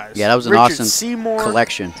those guys. Yeah, that was an Richard awesome Seymour.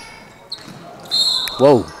 collection.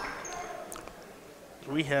 Whoa.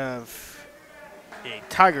 We have a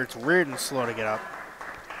Tiger. It's Reardon slow to get up.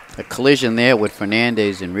 A collision there with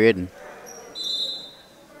Fernandez and Reardon.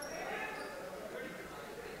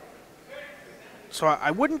 So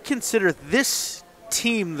I wouldn't consider this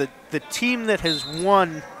team, the team that has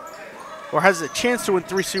won or has a chance to win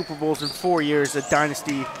 3 Super Bowls in 4 years, a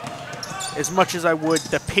dynasty, as much as I would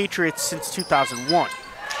the Patriots since 2001.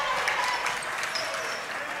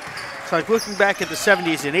 So like looking back at the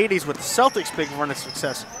 70s and 80s with the Celtics' big run of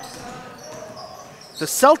success, the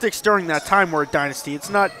Celtics during that time were a dynasty. It's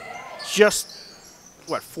not just,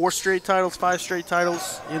 what, 4 straight titles, 5 straight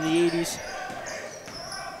titles in the 80s.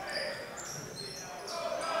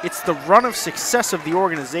 It's the run of success of the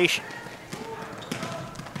organization.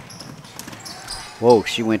 Whoa,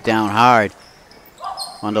 she went down hard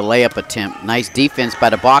on the layup attempt. Nice defense by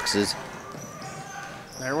the Boxers.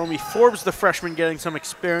 Naomi Forbes, the freshman, getting some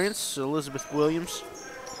experience. Elizabeth Williams.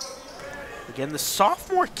 Again, the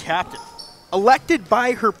sophomore captain, elected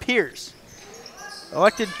by her peers,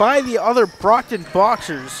 elected by the other Brockton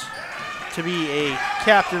Boxers to be a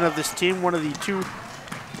captain of this team, one of the 2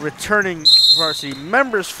 returning varsity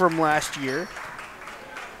members from last year.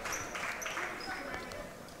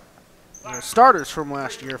 Starters from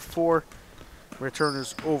last year, 4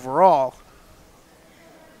 returners overall.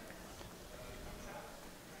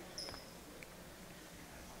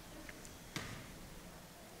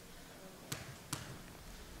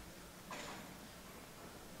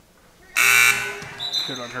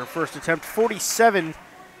 Good on her first attempt. 47-29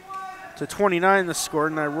 the score.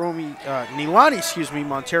 Nilani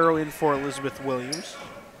Montero in for Elizabeth Williams.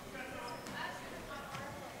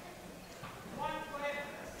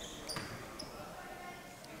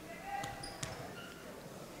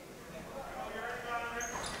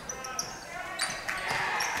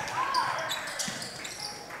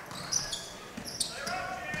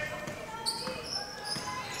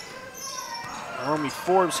 Naomi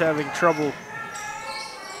Forbes having trouble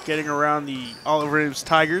getting around the Olive Ames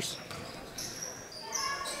Tigers.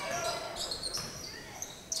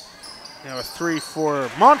 Now a 3 for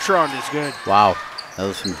Montrond is good. Wow, that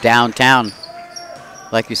was from downtown.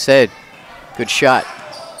 Like you said, good shot.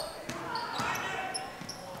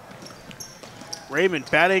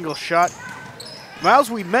 Raymond, bad angle shot.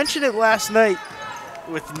 Miles, we mentioned it last night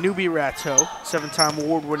with Newbie Ratto, 7-time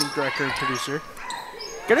award-winning director and producer.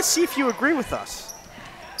 Gonna see if you agree with us.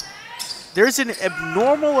 There's an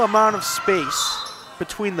abnormal amount of space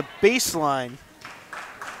between the baseline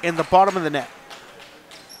and the bottom of the net.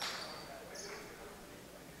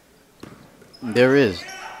 There is.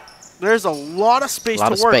 There's a lot of space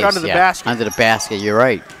to work under the basket. Under the basket, you're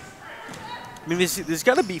right. I mean, there's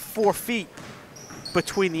got to be 4 feet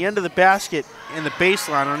between the end of the basket and the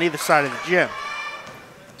baseline on either side of the gym.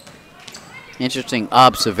 Interesting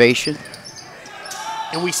observation.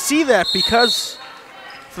 And we see that because,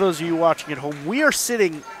 for those of you watching at home, we are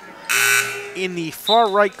sitting in the far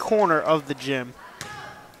right corner of the gym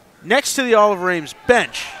next to the Olive Ames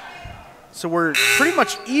bench. So we're pretty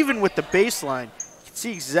much even with the baseline. You can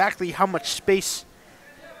see exactly how much space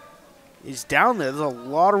is down there. There's a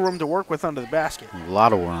lot of room to work with under the basket. A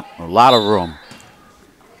lot of room. A lot of room.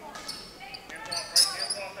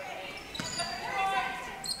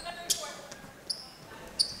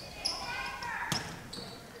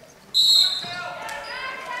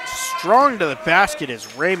 Strong to the basket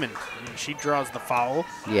is Raymond. She draws the foul.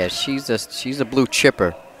 Yeah, she's a blue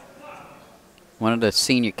chipper. One of the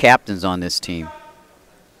senior captains on this team.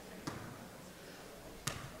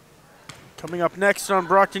 Coming up next on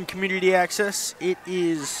Brockton Community Access, it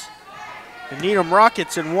is the Needham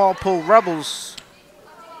Rockets and Walpole Rebels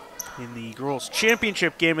in the girls'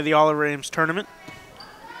 championship game of the Olive Ames tournament.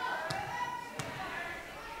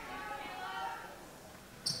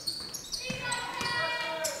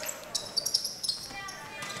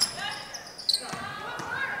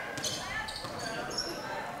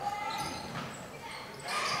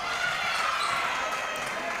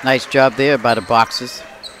 Nice job there by the Boxers.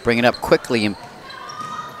 Bring it up quickly and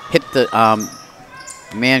hit the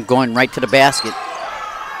man going right to the basket.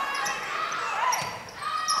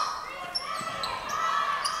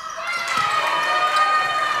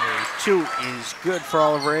 Two is good for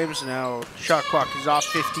Olive Ames. Now shot clock is off.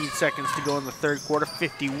 15 seconds to go in the third quarter.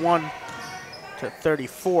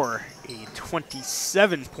 51-34, a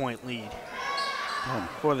 27-point lead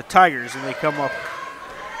for the Tigers, and they come up.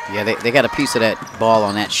 Yeah, they got a piece of that ball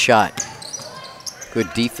on that shot.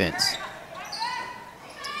 Good defense.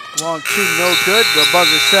 Long two, no good. The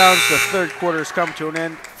buzzer sounds. The third quarter has come to an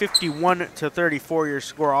end. 51-34 your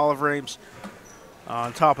score. Olive Ames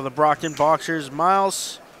on top of the Brockton Boxers.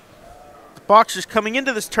 Miles, the Boxers coming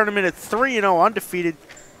into this tournament at 3-0, undefeated,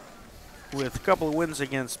 with a couple of wins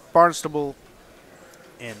against Barnstable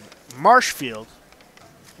and Marshfield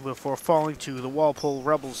before falling to the Walpole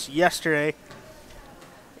Rebels yesterday.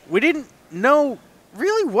 We didn't know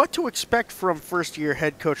really what to expect from first-year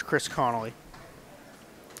head coach Chris Connolly,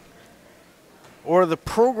 or the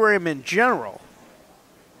program in general,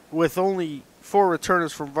 with only 4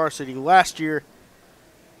 returners from varsity last year,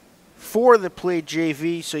 4 that played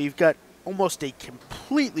JV, so you've got almost a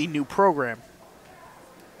completely new program.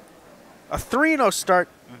 A 3-0 start,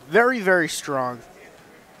 very, very strong.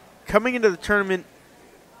 Coming into the tournament,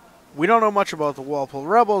 we don't know much about the Walpole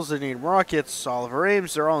Rebels, the Needham Rockets, Oliver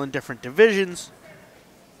Ames. They're all in different divisions.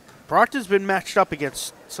 Brockton's been matched up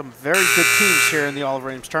against some very good teams here in the Oliver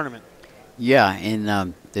Ames tournament. Yeah,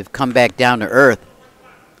 and they've come back down to earth,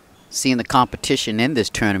 seeing the competition in this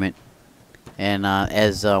tournament. And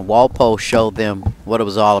as Walpole showed them what it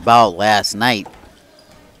was all about last night.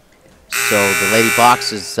 So the Lady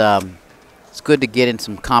Boxers, it's good to get in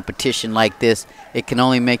some competition like this. It can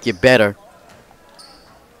only make you better.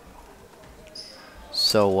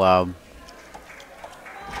 So,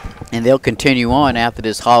 and they'll continue on after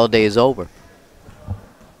this holiday is over.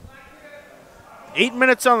 8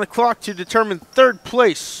 minutes on the clock to determine 3rd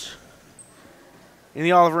place in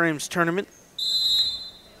the Oliver Ames tournament.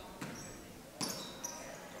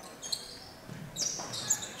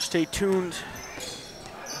 Stay tuned,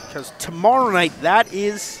 because tomorrow night, that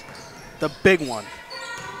is the big one.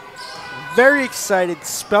 Very excited.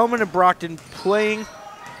 Spelman and Brockton playing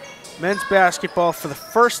men's basketball for the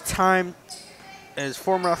first time, as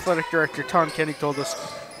former athletic director Tom Kenny told us,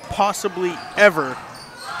 possibly ever.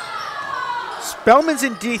 Spelman's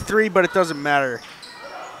in D3, but it doesn't matter.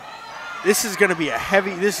 This is going to be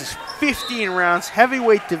this is 15 rounds,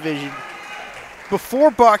 heavyweight division.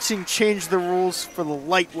 Before boxing changed the rules for the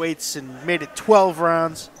lightweights and made it 12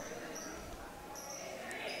 rounds,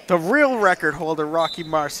 the real record holder, Rocky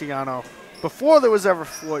Marciano, before there was ever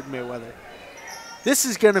Floyd Mayweather. This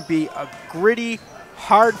is going to be a gritty,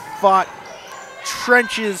 hard-fought,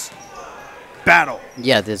 trenches battle.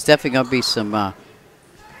 Yeah, there's definitely going to be some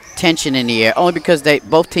tension in the air, only because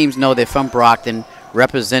both teams know they're from Brockton,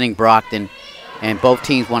 representing Brockton, and both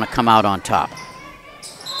teams want to come out on top.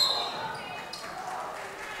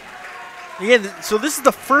 Again, so this is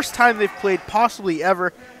the first time they've played possibly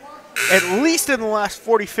ever, at least in the last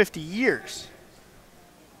 40, 50 years.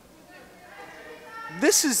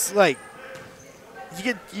 This is like,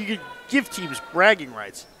 you could give teams bragging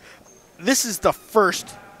rights. This is the first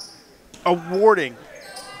awarding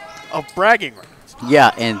of bragging rights.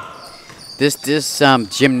 Yeah, and this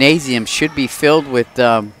gymnasium should be filled with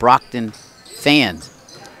Brockton fans.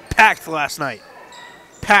 Packed last night.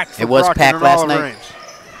 Packed for It was Brockton packed and last Oliver night. Ames.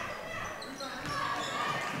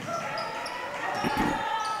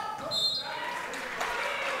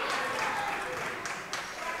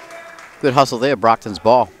 Good hustle there, Brockton's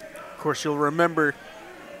ball. Of course, you'll remember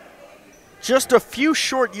just a few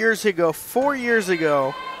short years ago, 4 years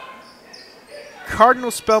ago,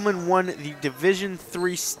 Cardinal Spelman won the Division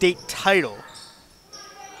III state title,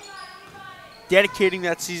 dedicating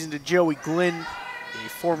that season to Joey Glynn, a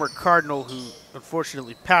former Cardinal who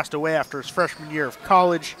unfortunately passed away after his freshman year of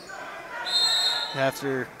college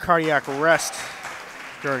after cardiac arrest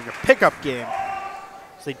during a pickup game.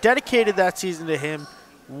 So they dedicated that season to him,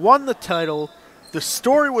 won the title. The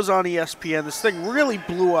story was on ESPN. This thing really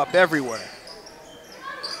blew up everywhere.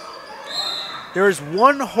 There is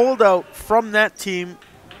one holdout from that team.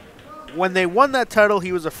 When they won that title,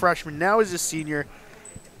 he was a freshman. Now he's a senior.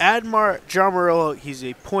 Admar Jamarillo, he's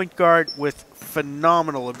a point guard with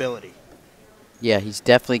phenomenal ability. Yeah, he's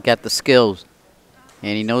definitely got the skills,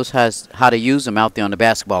 and he knows how to use them out there on the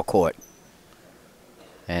basketball court.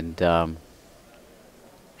 And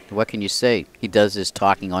what can you say? He does his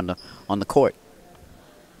talking on the court.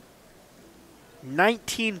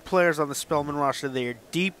 19 players on the Spelman roster. They are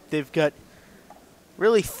deep. They've got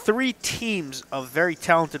really 3 teams of very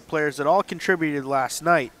talented players that all contributed last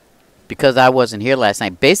night. Because I wasn't here last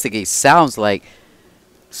night, basically sounds like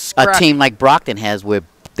a team like Brockton has, where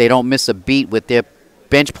they don't miss a beat with their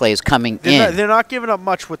bench players coming in. They're not giving up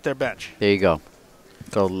much with their bench. There you go.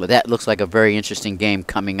 So that looks like a very interesting game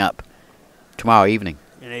coming up tomorrow evening.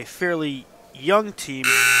 And a fairly young team.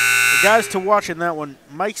 The guys to watch in that one,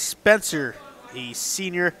 Mike Spencer, a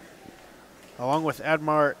senior, along with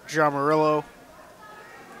Admar Jamarillo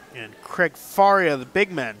and Craig Faria, the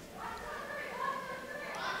big men.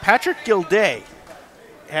 Patrick Gilday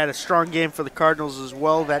had a strong game for the Cardinals as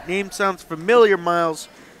well. That name sounds familiar, Miles,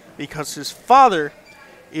 because his father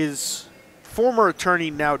is former attorney,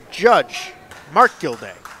 now judge, Mark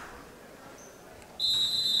Gilday.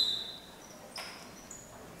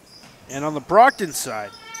 And on the Brockton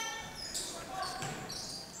side,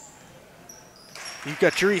 you've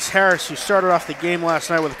got Jerice Harris, who started off the game last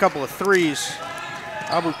night with a couple of threes.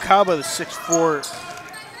 Abu Kaba, the 6'4"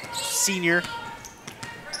 senior.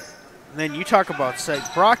 And then you talk about size.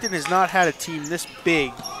 Brockton has not had a team this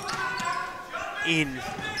big in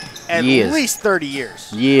at least 30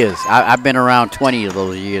 years. Years. I've been around 20 of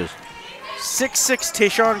those years. 6'6"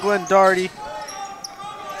 Tayshawn Glenn Doherty.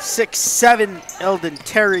 6'7" Eldon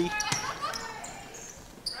Terry.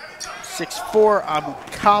 6'4" Abu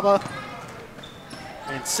Kaba.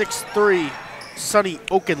 And 6'3" Sonny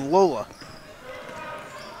Okenlola.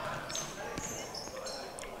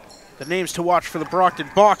 The names to watch for the Brockton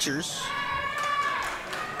Boxers.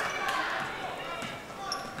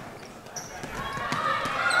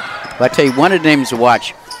 But I tell you, one of the names to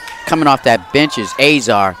watch coming off that bench is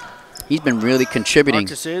Azar. He's been really contributing.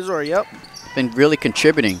 Marcus Azar, yep. Been really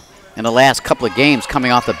contributing in the last couple of games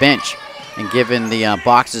coming off the bench and giving the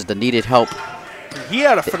Boxers the needed help. He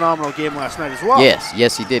had a phenomenal game last night as well.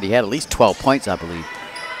 Yes, he did. He had at least 12 points, I believe.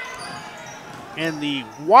 And the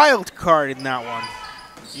wild card in that one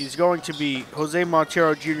is going to be Jose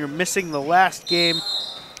Montero Jr. missing the last game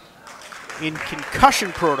in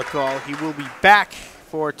concussion protocol. He will be back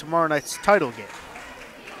for tomorrow night's title game.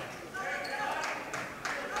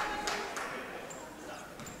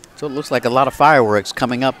 So it looks like a lot of fireworks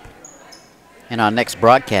coming up in our next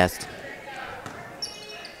broadcast.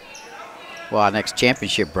 Well, our next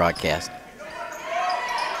championship broadcast.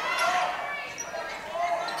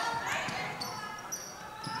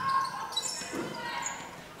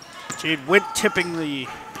 Jade Wint tipping the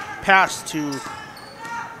pass to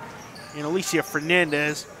Alicia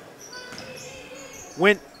Fernandez.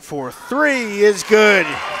 Wint for three is good.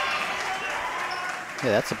 Yeah,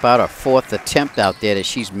 that's about our fourth attempt out there that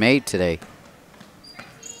she's made today.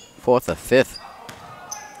 Fourth or fifth.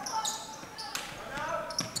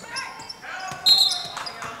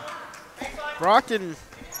 Brockton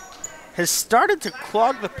has started to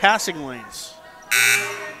clog the passing lanes.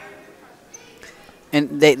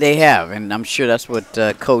 And they have, and I'm sure that's what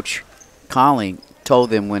Coach Conley told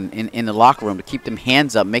them when in the locker room, to keep them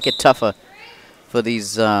hands up, make it tougher for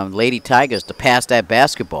these Lady Tigers to pass that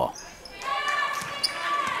basketball.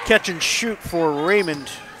 Catch and shoot for Raymond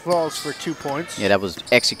falls for 2 points. Yeah, that was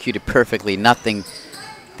executed perfectly. Nothing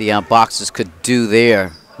the Boxers could do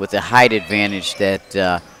there with the height advantage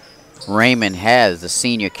that Raymond has, the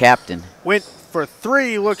senior captain. Wint for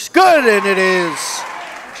three, looks good, and it is.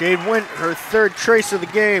 Jade Wint, her third trace of the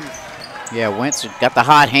game. Yeah, Wint's got the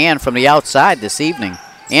hot hand from the outside this evening,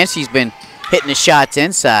 and she's been hitting the shots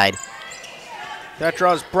inside. That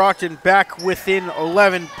draws Brockton back within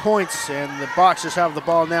 11 points, and the Boxers have the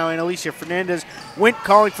ball now. And Alicia Fernandez, Wint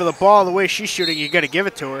calling for the ball. The way she's shooting, you got to give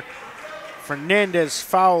it to her. Fernandez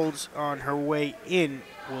fouls on her way in,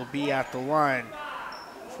 will be at the line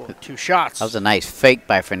for 2 shots. That was a nice fake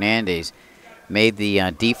by Fernandez. Made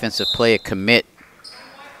the defensive player commit,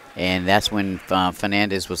 and that's when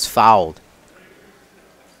Fernandez was fouled.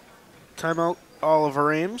 Timeout,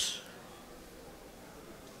 Oliver Ames.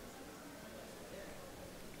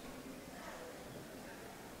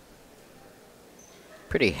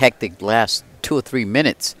 Pretty hectic last 2 or 3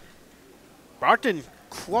 minutes. Brockton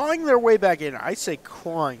clawing their way back in. I say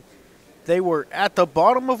clawing. They were at the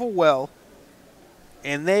bottom of a well,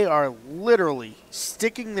 and they are literally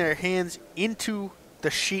sticking their hands into the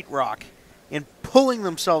sheetrock and pulling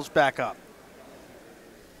themselves back up.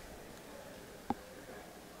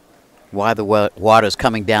 While the water's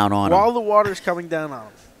coming down on them. While the water's coming down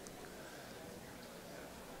on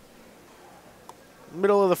them.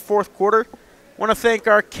 Middle of the fourth quarter. Want to thank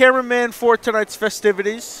our cameraman for tonight's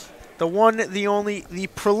festivities. The one, the only, the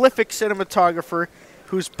prolific cinematographer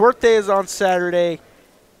whose birthday is on Saturday.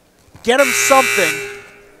 Get him something.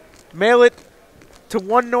 Mail it to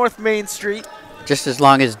 1 North Main Street. Just as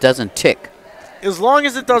long as it doesn't tick. As long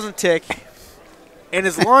as it doesn't tick. And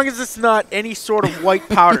as long as it's not any sort of white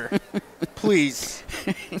powder. Please.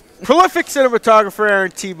 Prolific cinematographer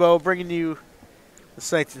Aaron Tebow bringing you the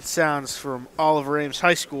sights and sounds from Oliver Ames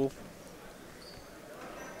High School.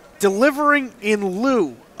 Delivering in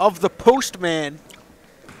lieu of the postman.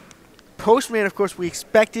 Postman, of course, we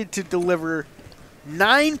expected to deliver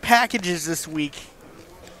 9 packages this week.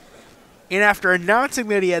 And after announcing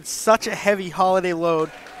that he had such a heavy holiday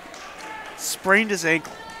load, sprained his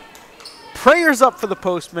ankle. Prayers up for the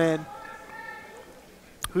postman,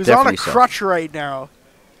 who's Definitely on a crutch right now.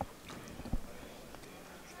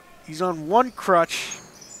 He's on one crutch.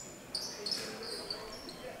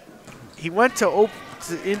 He went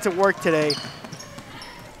into work today.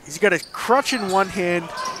 He's got a crutch in one hand,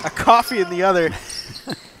 a coffee in the other.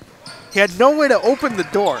 He had no way to open the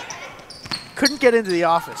door. Couldn't get into the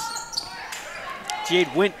office.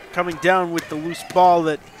 Jade Wint coming down with the loose ball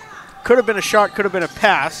that Could have been a shot, could have been a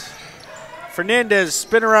pass. Fernandez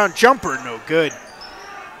spin around jumper, no good.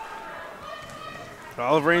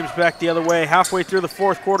 Oliver Ames back the other way. Halfway through the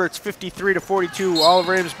fourth quarter, it's 53-42.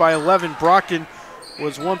 Oliver Ames by 11. Brockton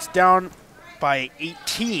was once down by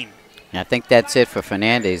 18. And I think that's it for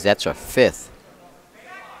Fernandez. That's her 5th.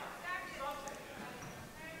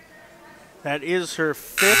 That is her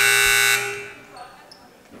 5th.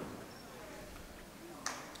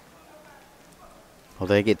 Well,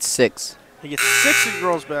 they get 6. They get 6 in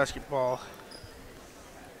girls basketball.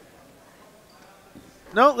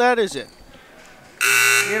 No, that is it.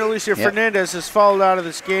 And Alicia Fernandez has fouled out of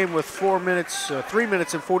this game with 3 minutes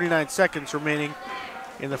and 49 seconds remaining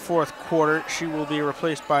in the fourth quarter. She will be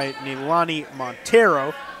replaced by Neilani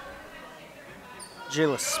Montero.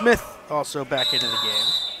 Jayla Smith also back into the game.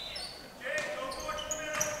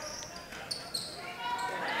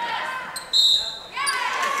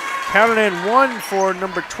 Counted in 1 for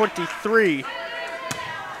number 23.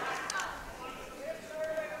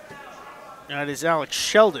 That is Alex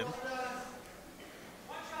Sheldon.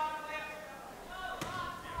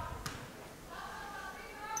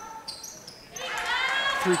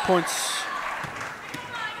 3 points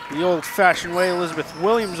the old-fashioned way. Elizabeth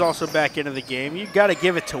Williams also back into the game. You got to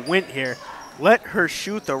give it to Wint here. Let her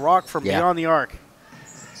shoot the rock from beyond the arc.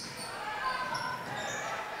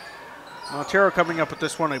 Montero coming up with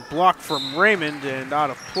this one, a block from Raymond and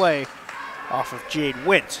out of play off of Jade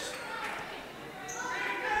Wint.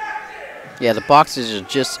 Yeah, the Boxers are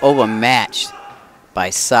just overmatched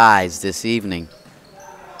by size this evening.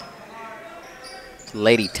 The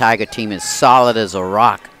Lady Tiger team is solid as a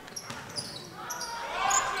rock.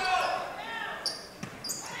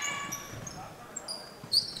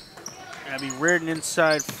 Abby Reardon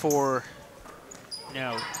inside for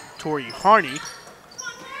now Tori Harney.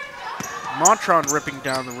 Montron ripping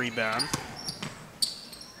down the rebound.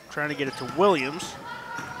 Trying to get it to Williams.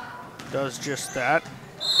 Does just that.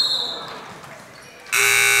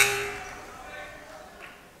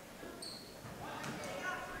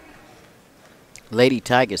 Lady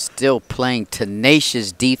Tigers still playing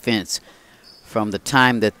tenacious defense from the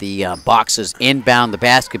time that the Boxers inbound the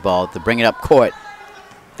basketball to bring it up court.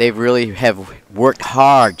 They really have worked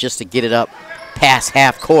hard just to get it up past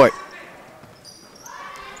half court.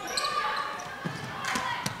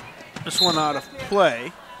 This one out of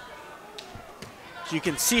play. So you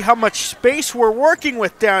can see how much space we're working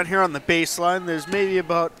with down here on the baseline. There's maybe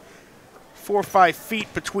about 4 or 5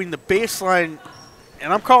 feet between the baseline,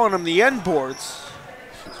 and I'm calling them the end boards.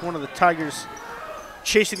 It's one of the Tigers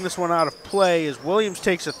chasing this one out of play as Williams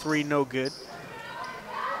takes a 3, no good.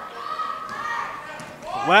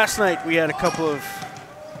 Last night we had a couple of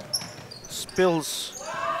spills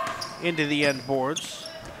into the end boards.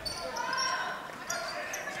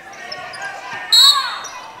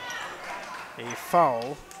 A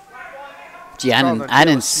foul. Gee, I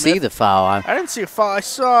didn't see the foul. I didn't see a foul. I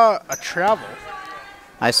saw a travel.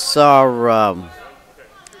 I saw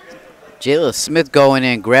Jayla Smith go in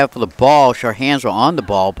and grab for the ball. Her hands were on the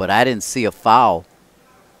ball, but I didn't see a foul.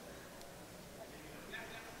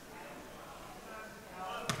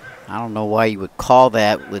 I don't know why you would call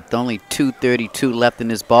that with only 2:32 left in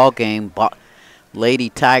this ball game.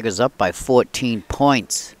 Lady Tigers up by 14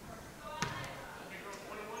 points.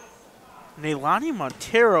 Neilani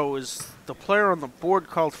Montero is the player on the board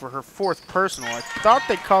called for her 4th personal. I thought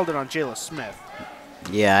they called it on Jayla Smith.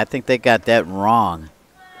 Yeah, I think they got that wrong.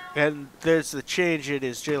 And there's the change. It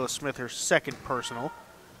is Jayla Smith, her 2nd personal.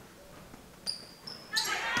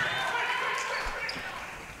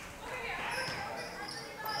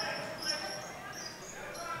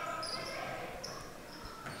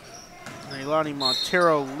 Neilani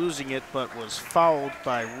Montero losing it, but was fouled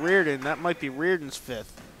by Reardon. That might be Reardon's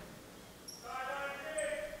 5th.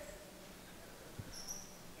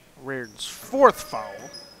 Reardon's 4th foul.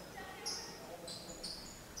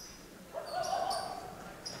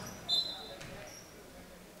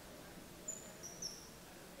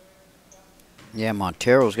 Yeah,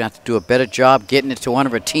 Montero's going to have to do a better job getting it to one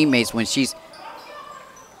of her teammates when she's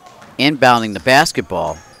inbounding the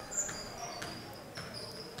basketball.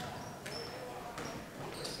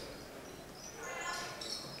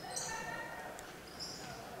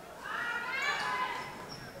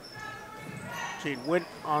 Jade Wint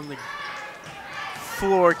on the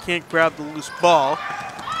floor, can't grab the loose ball.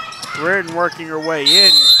 Reardon working her way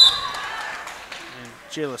in. And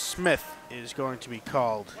Jayla Smith is going to be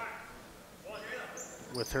called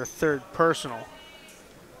with her 3rd personal.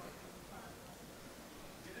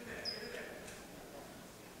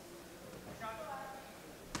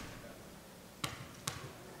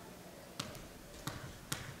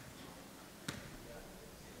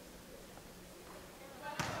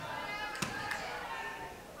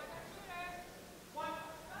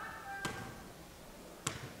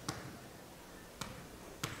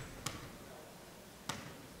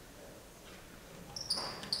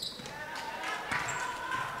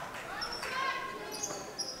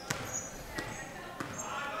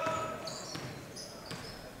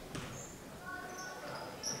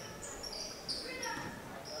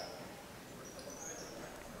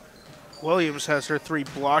 Williams has her 3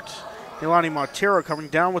 blocked. Nilani Montero coming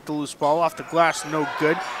down with the loose ball off the glass, no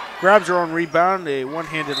good. Grabs her own rebound, a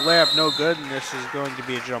one-handed layup, no good, and this is going to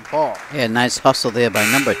be a jump ball. Yeah, nice hustle there by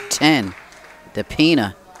number 10,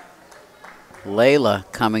 DePina. Layla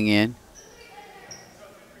coming in,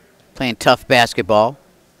 playing tough basketball.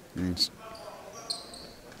 And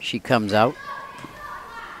she comes out.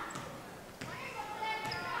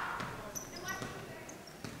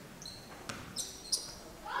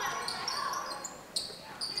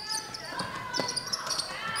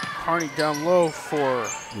 Harney down low for.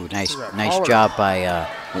 Ooh, nice job by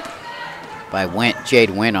Jade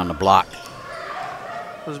Wynn on the block.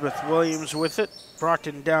 Elizabeth Williams with it.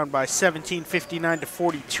 Brockton down by 17,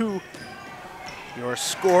 59-42. Your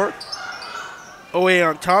score. OA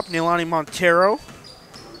on top, Nilani Montero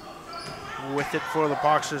with it for the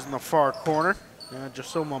Boxers in the far corner.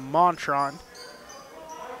 Jasoma Montron.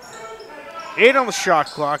 8 on the shot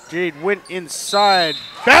clock. Jade went inside.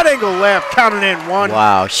 Bad angle layup, counted in 1.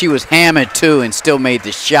 Wow, she was hammered too and still made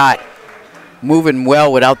the shot. Moving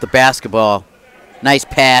well without the basketball. Nice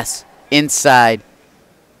pass inside.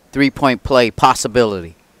 3-point play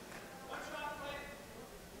possibility.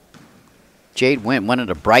 Jade went one of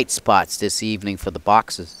the bright spots this evening for the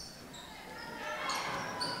Boxers.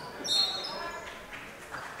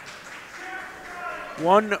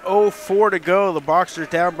 .104 to go. The Boxers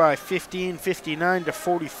down by 15,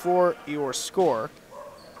 59-44. Your score.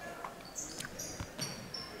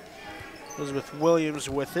 Elizabeth Williams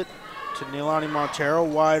with it to Nilani Montero.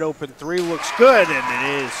 Wide open 3 looks good,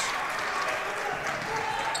 and it is.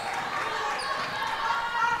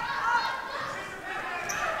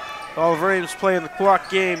 Oliver Ames playing the clock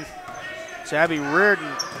game. It's Abby Reardon.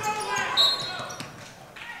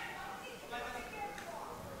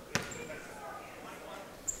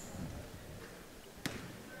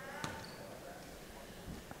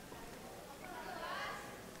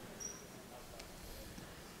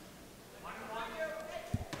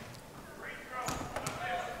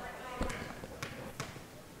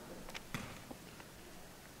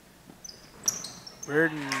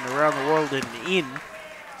 Reardon around the world and in.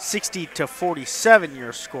 60-47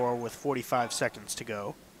 your score with 45 seconds to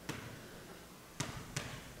go.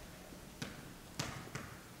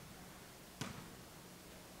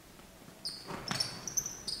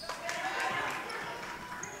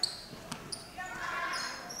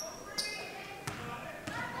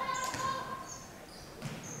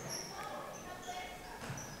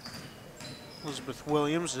 Elizabeth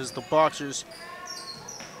Williams as the Boxers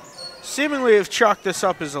seemingly have chalked this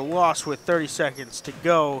up as a loss with 30 seconds to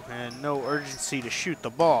go and no urgency to shoot the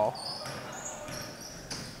ball.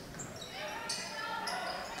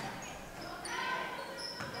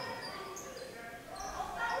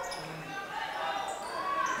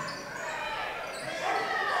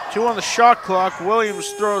 Two on the shot clock.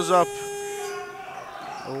 Williams throws up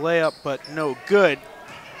a layup, but no good.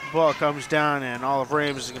 The ball comes down and Oliver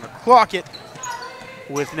Ames is going to clock it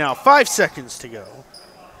with now 5 seconds to go.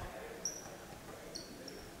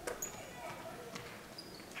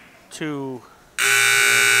 2,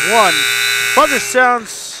 1. Buzzer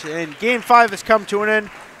sounds, and Game 5 has come to an end.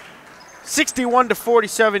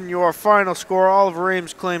 61-47, your final score. Oliver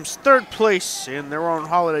Ames claims 3rd place in their own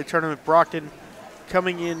holiday tournament. Brockton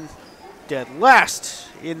coming in dead last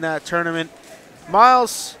in that tournament.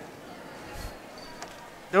 Miles,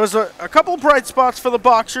 there was a couple bright spots for the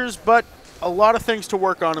Boxers, but a lot of things to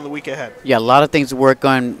work on in the week ahead. Yeah, a lot of things to work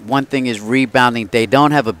on. One thing is rebounding. They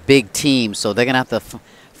don't have a big team, so they're going to have to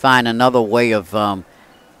find another way of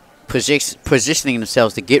positioning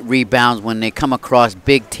themselves to get rebounds when they come across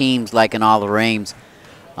big teams like an Oliver Ames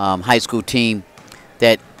high school team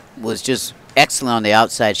that was just excellent on the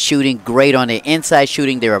outside shooting, great on the inside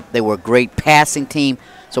shooting. They were a great passing team.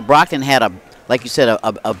 So Brockton had, like you said,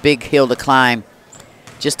 a big hill to climb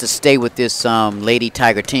just to stay with this Lady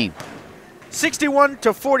Tiger team.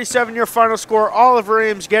 61-47, your final score. Oliver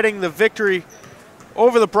Ames getting the victory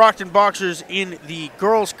over the Brockton Boxers in the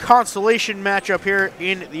girls' consolation matchup here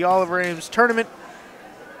in the Oliver Ames tournament.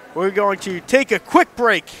 We're going to take a quick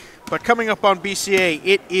break, but coming up on BCA,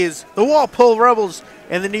 it is the Walpole Rebels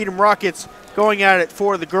and the Needham Rockets going at it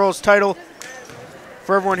for the girls' title.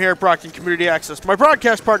 For everyone here at Brockton Community Access, my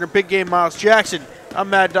broadcast partner, Big Game Miles Jackson, I'm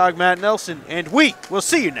Mad Dog Matt Nelson, and we will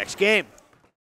see you next game.